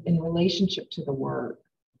 In relationship to the work.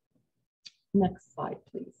 Next slide,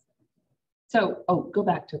 please. So, go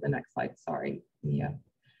back to the next slide, sorry, Mia.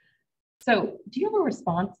 So do you have a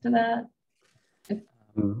response to that?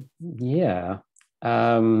 Yeah.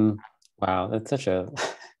 Wow, that's such a,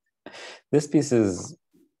 this piece is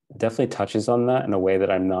definitely touches on that in a way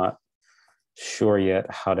that I'm not sure yet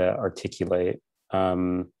how to articulate.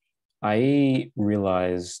 I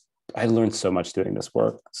realized I learned so much doing this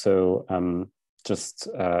work. So just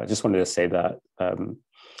wanted to say that.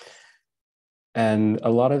 And a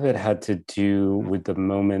lot of it had to do with the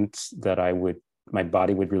moment that my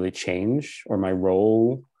body would really change, or my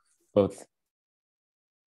role, both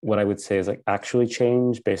what I would say is like actually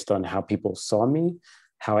change based on how people saw me,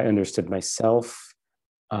 how I understood myself,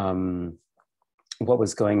 what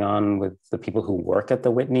was going on with the people who work at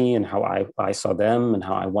the Whitney and how I saw them and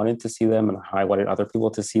how I wanted to see them and how I wanted other people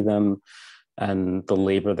to see them, and the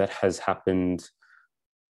labor that has happened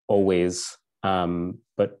always.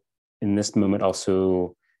 But in this moment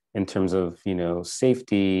also in terms of,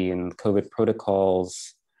 safety and COVID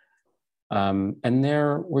protocols. And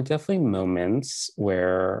there were definitely moments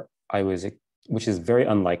where I was, which is very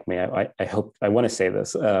unlike me. I hope, I want to say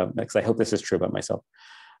this because I hope this is true about myself.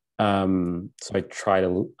 So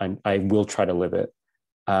I will try to live it.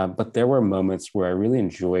 But there were moments where I really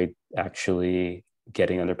enjoyed actually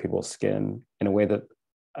getting under people's skin in a way that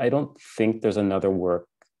I don't think there's another work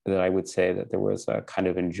that I would say that there was a kind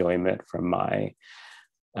of enjoyment from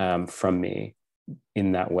me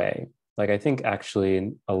in that way. Like, I think actually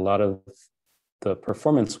in a lot of the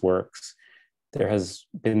performance works, there has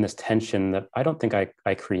been this tension that I don't think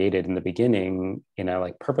I created in the beginning in a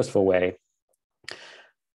like purposeful way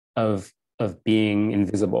of being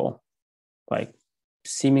invisible, like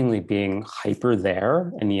seemingly being hyper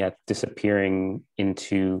there and yet disappearing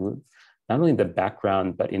into not only the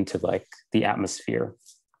background, but into like the atmosphere.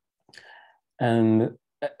 And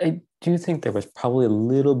I do think there was probably a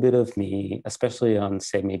little bit of me, especially on,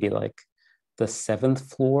 say, maybe like the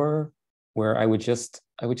 7th floor, where I would just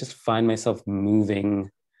find myself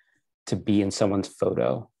moving to be in someone's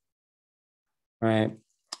photo, right?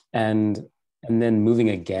 And then moving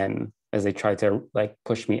again as they tried to like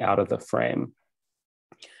push me out of the frame.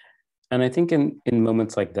 And I think in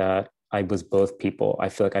moments like that, I was both people. I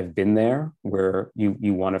feel like I've been there where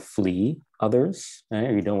you want to flee others, right?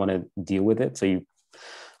 Or you don't want to deal with it. So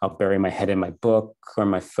I'll bury my head in my book or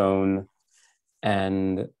my phone.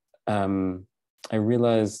 And I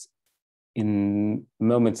realized in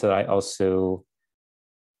moments that I also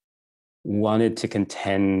wanted to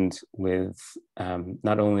contend with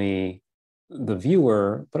not only the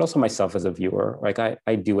viewer, but also myself as a viewer. Like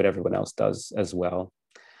I do what everyone else does as well.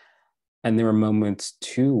 And there were moments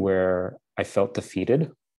too where I felt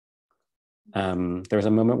defeated. There was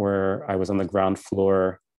a moment where I was on the ground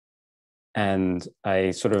floor and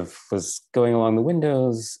I sort of was going along the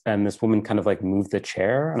windows and this woman kind of like moved the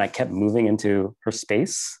chair and I kept moving into her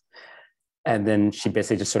space. And then she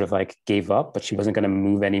basically just sort of like gave up, but she wasn't going to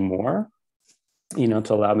move anymore,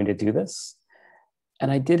 to allow me to do this.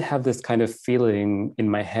 And I did have this kind of feeling in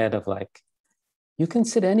my head of like, you can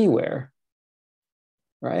sit anywhere,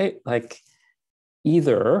 right? Like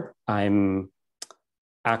either I'm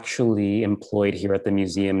actually employed here at the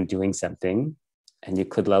museum doing something and you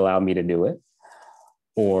could allow me to do it,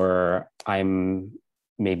 or I'm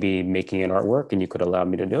maybe making an artwork and you could allow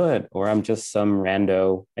me to do it, or I'm just some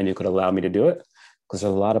rando and you could allow me to do it, because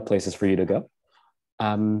there's a lot of places for you to go.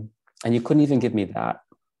 And you couldn't even give me that.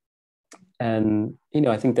 And,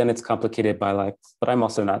 I think then it's complicated by like, but I'm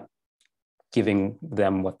also not giving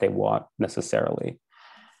them what they want necessarily.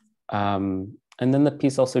 And then the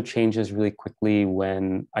piece also changes really quickly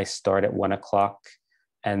when I start at 1 o'clock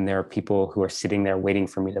and there are people who are sitting there waiting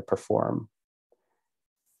for me to perform.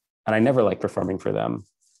 And I never like performing for them.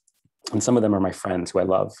 And some of them are my friends who I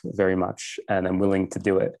love very much and I'm willing to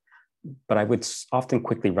do it. But I would often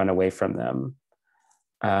quickly run away from them.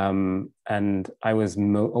 And I was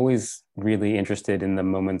always really interested in the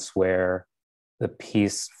moments where the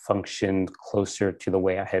piece functioned closer to the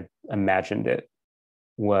way I had imagined it,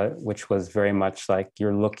 which was very much like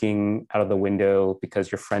you're looking out of the window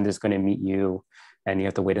because your friend is going to meet you and you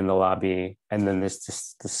have to wait in the lobby. And then there's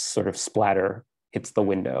this sort of splatter hits the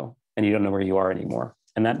window and you don't know where you are anymore.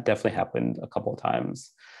 And that definitely happened a couple of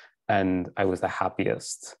times. And I was the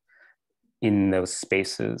happiest in those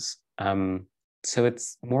spaces. So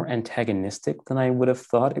it's more antagonistic than I would have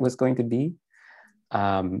thought it was going to be,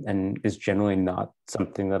 and is generally not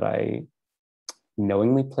something that I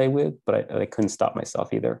knowingly play with, but I couldn't stop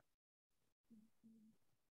myself either.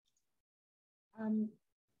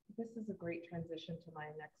 This is a great transition to my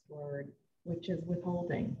next word, which is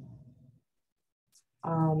withholding.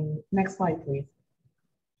 Next slide, please.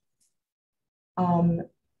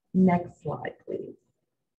 Next slide, please.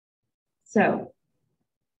 So,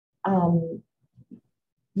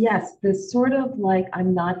 yes, this sort of like,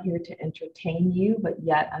 I'm not here to entertain you, but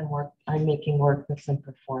yet I'm making work with some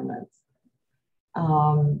performance.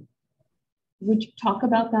 Would you talk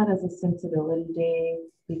about that as a sensibility, Dave?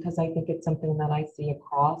 Because I think it's something that I see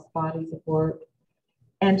across bodies of work.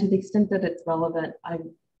 And to the extent that it's relevant,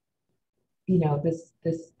 I'm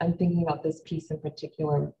thinking about this piece in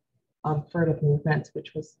particular, Furtive Movements,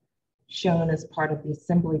 which was shown as part of the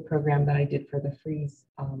assembly program that I did for the Frieze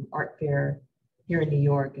Art Fair here in New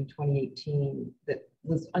York in 2018. That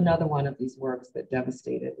was another one of these works that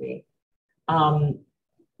devastated me.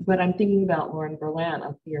 But I'm thinking about Lauren Berlant,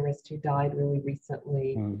 a theorist who died really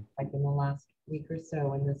recently, like in the last week or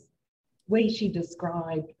so, and this way she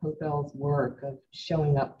described Popel's work of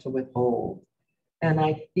showing up to withhold. And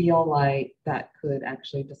I feel like that could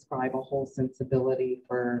actually describe a whole sensibility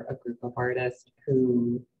for a group of artists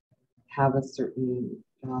who have a certain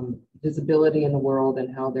visibility in the world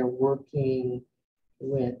and how they're working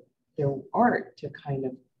with their art to kind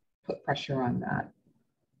of put pressure on that.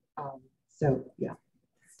 So, yeah.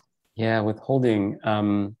 Yeah, withholding.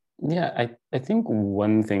 I think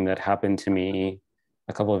one thing that happened to me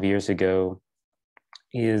a couple of years ago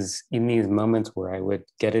is in these moments where I would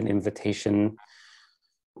get an invitation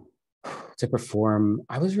to perform,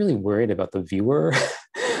 I was really worried about the viewer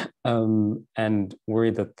and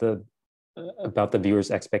worried that about the viewer's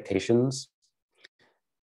expectations.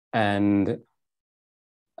 And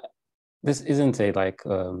this isn't a like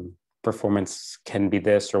performance can be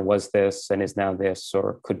this or was this and is now this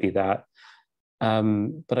or could be that.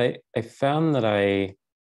 But I found that I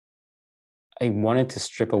wanted to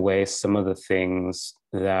strip away some of the things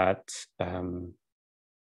that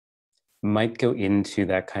might go into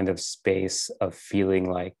that kind of space of feeling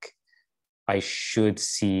like I should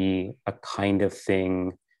see a kind of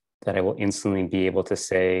thing that I will instantly be able to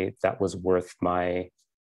say that was worth my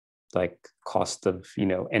like cost of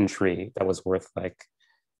entry, that was worth like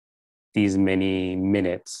these many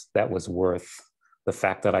minutes, that was worth the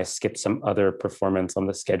fact that I skipped some other performance on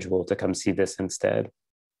the schedule to come see this instead.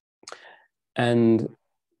 And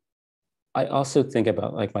I also think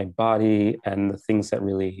about like my body and the things that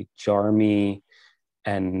really jar me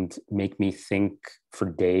and make me think for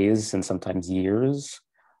days and sometimes years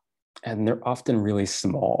and they're often really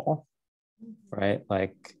small, right?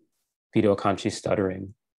 Like Vito Acconci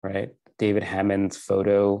stuttering, right? David Hammond's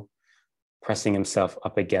photo pressing himself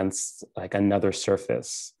up against like another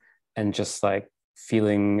surface and just like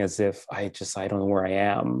feeling as if I don't know where I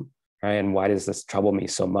am, right? And why does this trouble me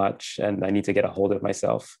so much? And I need to get a hold of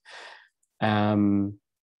myself. And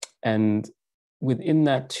within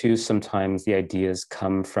that too, sometimes the ideas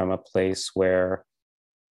come from a place where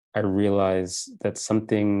I realize that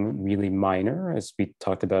something really minor, as we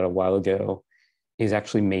talked about a while ago, is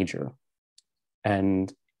actually major.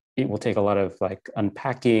 And it will take a lot of like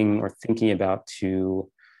unpacking or thinking about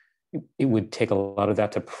it would take a lot of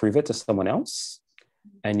that to prove it to someone else.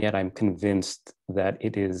 And yet I'm convinced that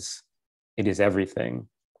it is everything.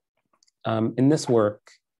 In this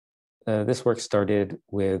work started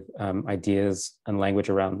with ideas and language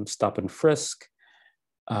around stop and frisk,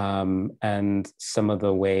 and some of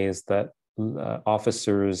the ways that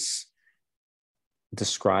officers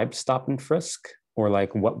describe stop and frisk, or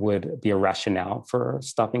like what would be a rationale for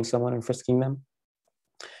stopping someone and frisking them.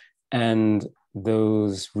 And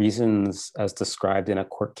those reasons, as described in a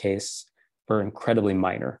court case, are incredibly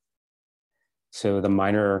minor. So the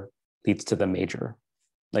minor leads to the major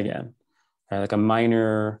again. Like a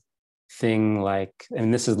minor thing, like,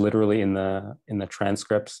 and this is literally in the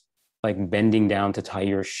transcripts, like bending down to tie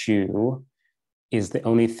your shoe is the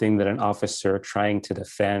only thing that an officer trying to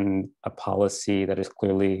defend a policy that is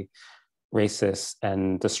clearly racist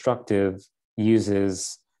and destructive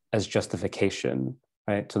uses as justification,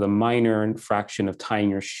 right? So the minor infraction of tying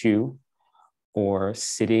your shoe, or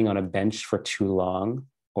sitting on a bench for too long,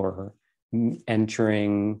 or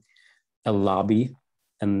entering a lobby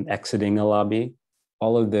and exiting a lobby,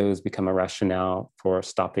 all of those become a rationale for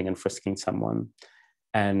stopping and frisking someone.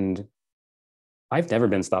 And I've never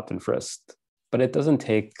been stopped and frisked, but it doesn't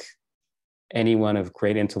take anyone of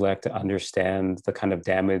great intellect to understand the kind of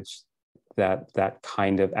damage that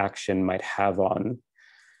kind of action might have on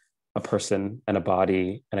a person and a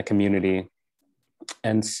body and a community.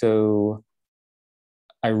 And so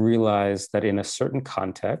I realized that in a certain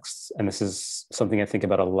context, and this is something I think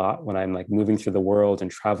about a lot when I'm like moving through the world and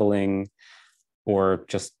traveling or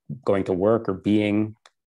just going to work or being,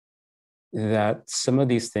 that some of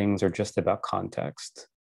these things are just about context.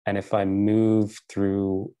 And if I move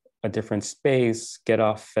through a different space, get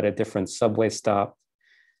off at a different subway stop,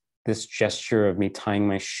 this gesture of me tying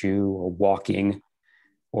my shoe or walking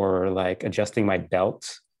or like adjusting my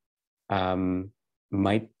belt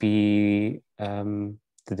might be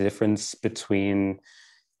the difference between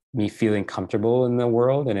me feeling comfortable in the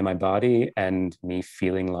world and in my body and me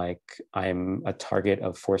feeling like I'm a target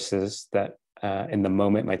of forces that in the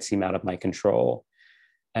moment might seem out of my control.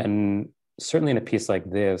 And certainly in a piece like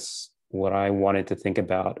this, what I wanted to think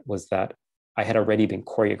about was that I had already been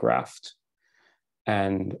choreographed,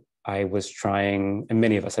 and I was trying, and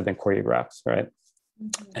many of us have been choreographed, right?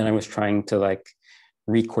 Mm-hmm. And I was trying to like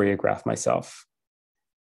re-choreograph myself.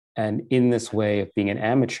 And in this way of being an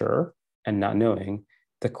amateur and not knowing,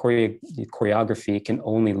 the choreography can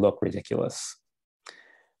only look ridiculous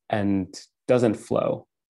and doesn't flow,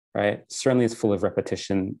 right? Certainly it's full of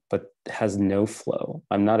repetition, but has no flow.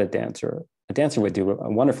 I'm not a dancer. A dancer would do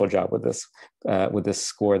a wonderful job with this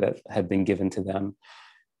score that had been given to them.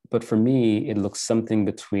 But for me, it looks something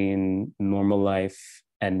between normal life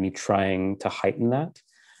and me trying to heighten that.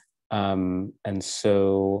 And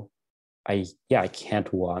so I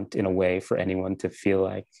can't want in a way for anyone to feel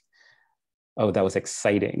like, oh, that was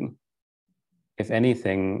exciting. If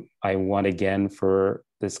anything, I want again for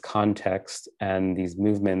this context and these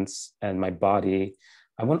movements and my body,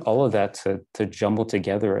 I want all of that to jumble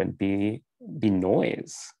together and be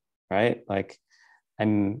noise, right? Like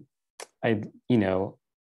anytime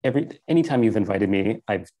you've invited me,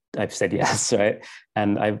 I've said yes, right?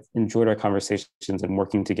 And I've enjoyed our conversations and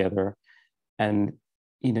working together. And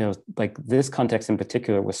like this context in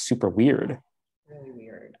particular was super weird. Really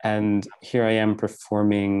weird. And here I am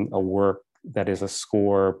performing a work that is a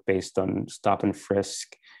score based on stop and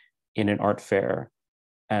frisk in an art fair.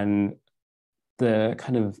 And the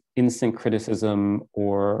kind of instant criticism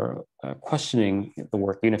or questioning the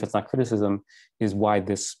work, even if it's not criticism, is why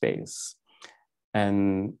this space?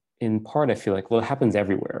 And in part, I feel like, well, it happens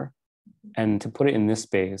everywhere. And to put it in this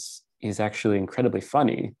space is actually incredibly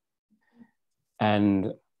funny.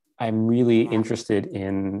 And I'm really interested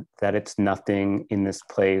in that it's nothing in this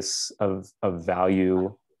place of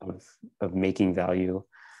value, of making value.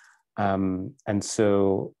 And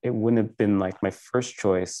so it wouldn't have been like my first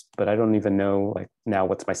choice, but I don't even know like now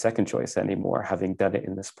what's my second choice anymore, having done it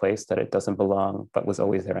in this place that it doesn't belong, but was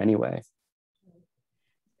always there anyway.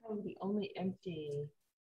 Probably the only empty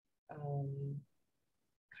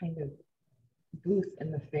kind of booth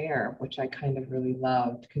in the fair, which I kind of really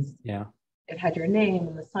loved because it had your name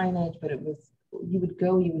and the signage, but it was, you would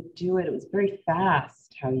go, you would do it. It was very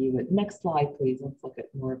fast how you would, next slide, please. Let's look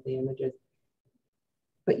at more of the images.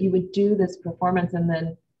 But you would do this performance and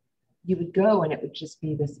then you would go and it would just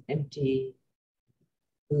be this empty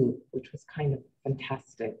booth, which was kind of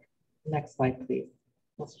fantastic. Next slide, please.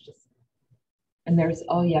 Let's just, and there's,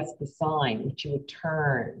 oh yes, the sign, which you would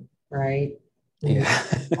turn, right? Yeah.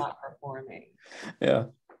 Not performing. Yeah.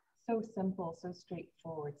 So simple, so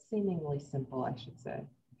straightforward, seemingly simple, I should say.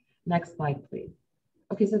 Next slide, please.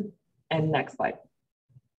 Okay, so, and next slide.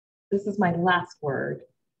 This is my last word,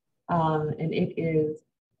 and it is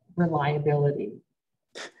reliability.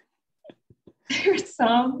 There's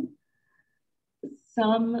some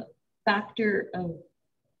factor of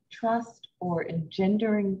trust or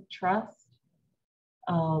engendering trust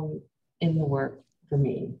in the work for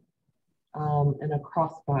me, and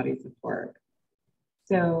across bodies of work.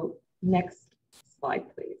 So next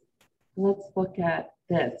slide, please. Let's look at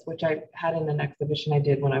this, which I had in an exhibition I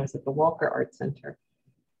did when I was at the Walker Art Center.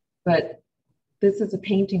 But this is a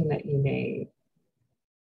painting that you made.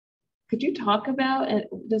 Could you talk about,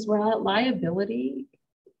 does reliability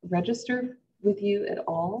register with you at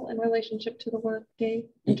all in relationship to the work, Dave?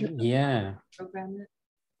 Yeah. Program it?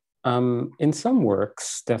 In some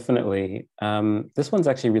works, definitely. This one's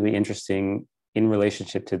actually really interesting in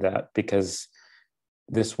relationship to that because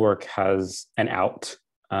this work has an out.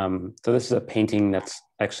 So this is a painting that's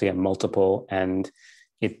actually a multiple, and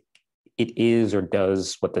it is or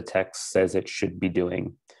does what the text says it should be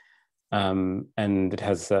doing. And it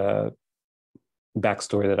has a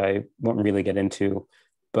backstory that I won't really get into,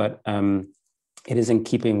 but it is in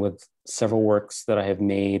keeping with several works that I have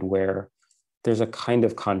made where there's a kind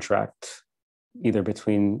of contract either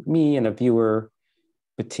between me and a viewer,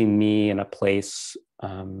 between me and a place,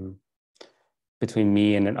 between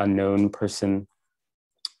me and an unknown person.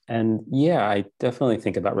 And yeah, I definitely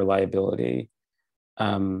think about reliability.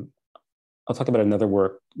 I'll talk about another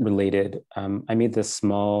work related. I made this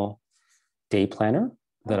small day planner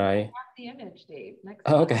that I... the image, Dave. Next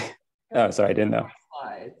oh, okay. Oh, sorry, I didn't know.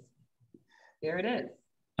 Slides. There it is.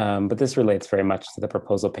 But this relates very much to the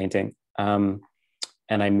proposal painting. And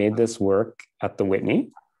I made this work at the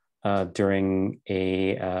Whitney during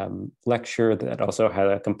a lecture that also had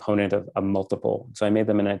a component of a multiple. So I made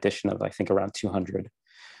them in addition of, I think, around 200.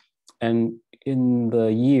 And in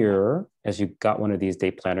the year, as you got one of these day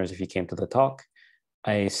planners, if you came to the talk,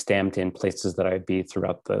 I stamped in places that I'd be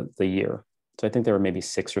throughout the year. So I think there were maybe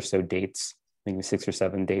 6 or so dates, maybe 6 or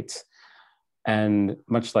 7 dates. And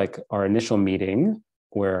much like our initial meeting,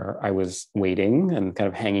 where I was waiting and kind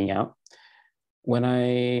of hanging out, when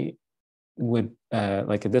I would,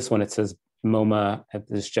 like at this one, it says MoMA at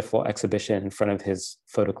this Jeff Wall exhibition in front of his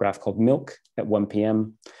photograph called Milk at 1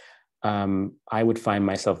 p.m. I would find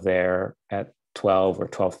myself there at 12 or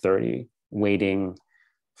 12:30, waiting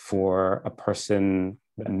for a person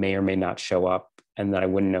that may or may not show up and that I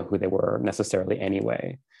wouldn't know who they were necessarily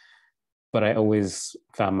anyway. But I always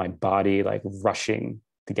found my body like rushing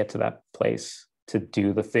to get to that place, to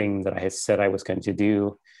do the thing that I had said I was going to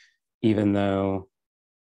do, even though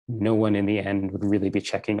no one in the end would really be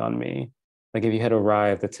checking on me. Like if you had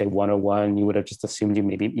arrived at say 101, you would have just assumed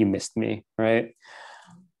you missed me, right?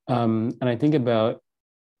 And I think about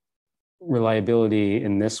reliability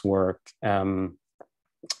in this work and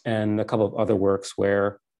a couple of other works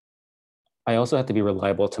where I also have to be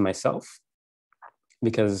reliable to myself,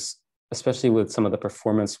 because especially with some of the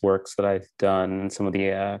performance works that I've done, some of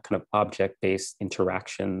the kind of object-based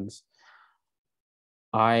interactions,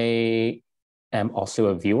 I am also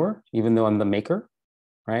a viewer, even though I'm the maker,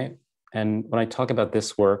 right? And when I talk about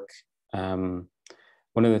this work,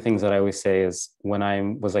 one of the things that I always say is when I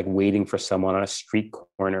was like waiting for someone on a street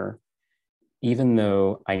corner, even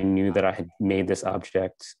though I knew that I had made this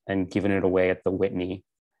object and given it away at the Whitney,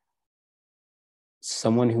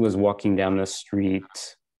 someone who was walking down the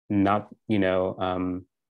street, not,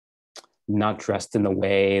 not dressed in the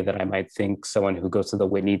way that I might think someone who goes to the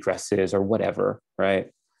Whitney dresses or whatever,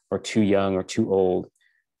 right? Or too young or too old.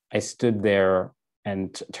 I stood there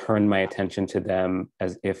and turned my attention to them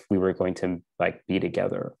as if we were going to like be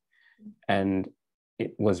together. And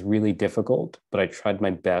it was really difficult, but I tried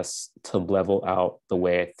my best to level out the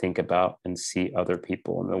way I think about and see other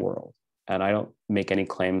people in the world. And I don't make any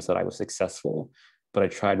claims that I was successful, but I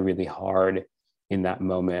tried really hard in that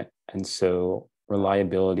moment. And so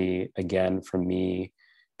reliability, again, for me,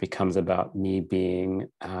 becomes about me being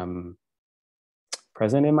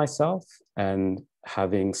present in myself and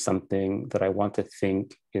having something that I want to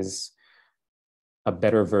think is a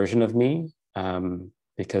better version of me,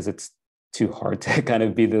 because it's too hard to kind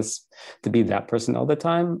of be that person all the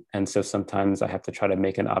time. And so sometimes I have to try to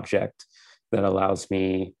make an object that allows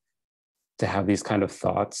me to have these kind of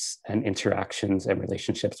thoughts and interactions and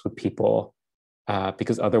relationships with people,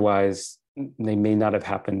 because otherwise they may not have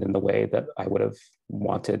happened in the way that I would have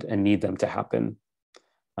wanted and need them to happen.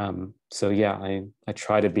 So yeah, I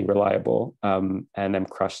try to be reliable, and I'm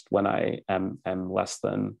crushed when I am less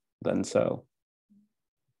than so.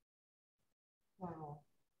 Wow.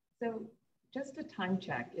 So just a time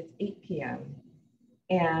check, it's 8 p.m.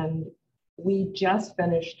 and we just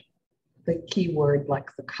finished the keyword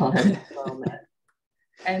lexicon moment.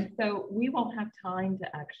 And so we won't have time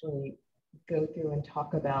to actually go through and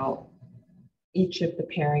talk about each of the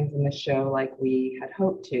pairings in the show like we had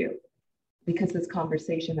hoped to, because this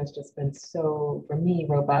conversation has just been so, for me,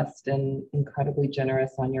 robust and incredibly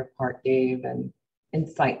generous on your part, Dave, and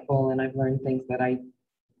insightful. And I've learned things that I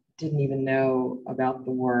didn't even know about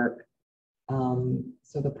the work.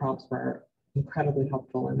 So the prompts were incredibly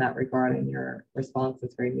helpful in that regard, and your response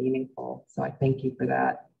is very meaningful. So I thank you for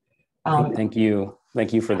that. Thank you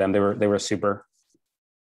for them. They were super.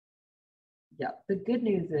 Yeah, the good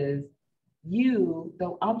news is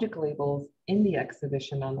the object labels in the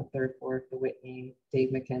exhibition on the third floor of the Whitney, Dave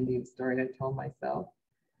McKenzie, the story I told myself,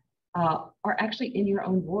 are actually in your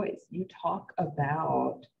own voice. You talk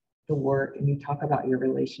about the work and you talk about your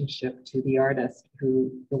relationship to the artist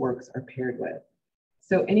who the works are paired with.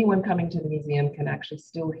 So anyone coming to the museum can actually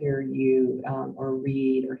still hear you or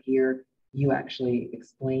read or hear you actually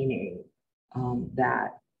explaining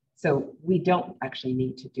that. So we don't actually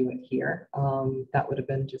need to do it here. That would have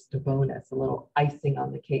been just a bonus, a little icing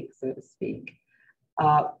on the cake, so to speak.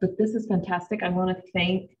 But this is fantastic. I want to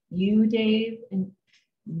thank you, Dave, and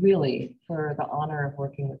really for the honor of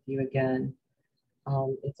working with you again.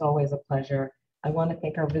 It's always a pleasure. I want to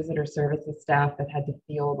thank our visitor services staff that had to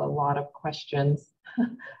field a lot of questions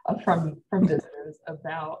from visitors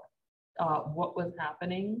about what was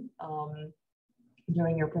happening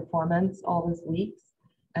during your performance all those weeks.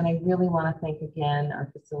 And I really want to thank again our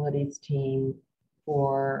facilities team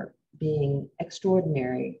for being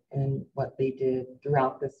extraordinary in what they did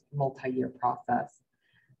throughout this multi-year process.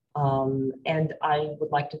 And I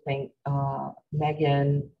would like to thank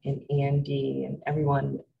Megan and Andy and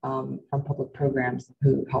everyone from Public Programs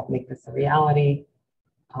who helped make this a reality,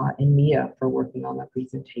 and Mia for working on the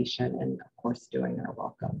presentation and of course doing our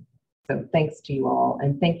welcome. So thanks to you all,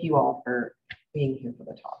 and thank you all for being here for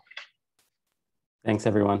the talk. Thanks,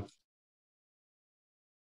 everyone.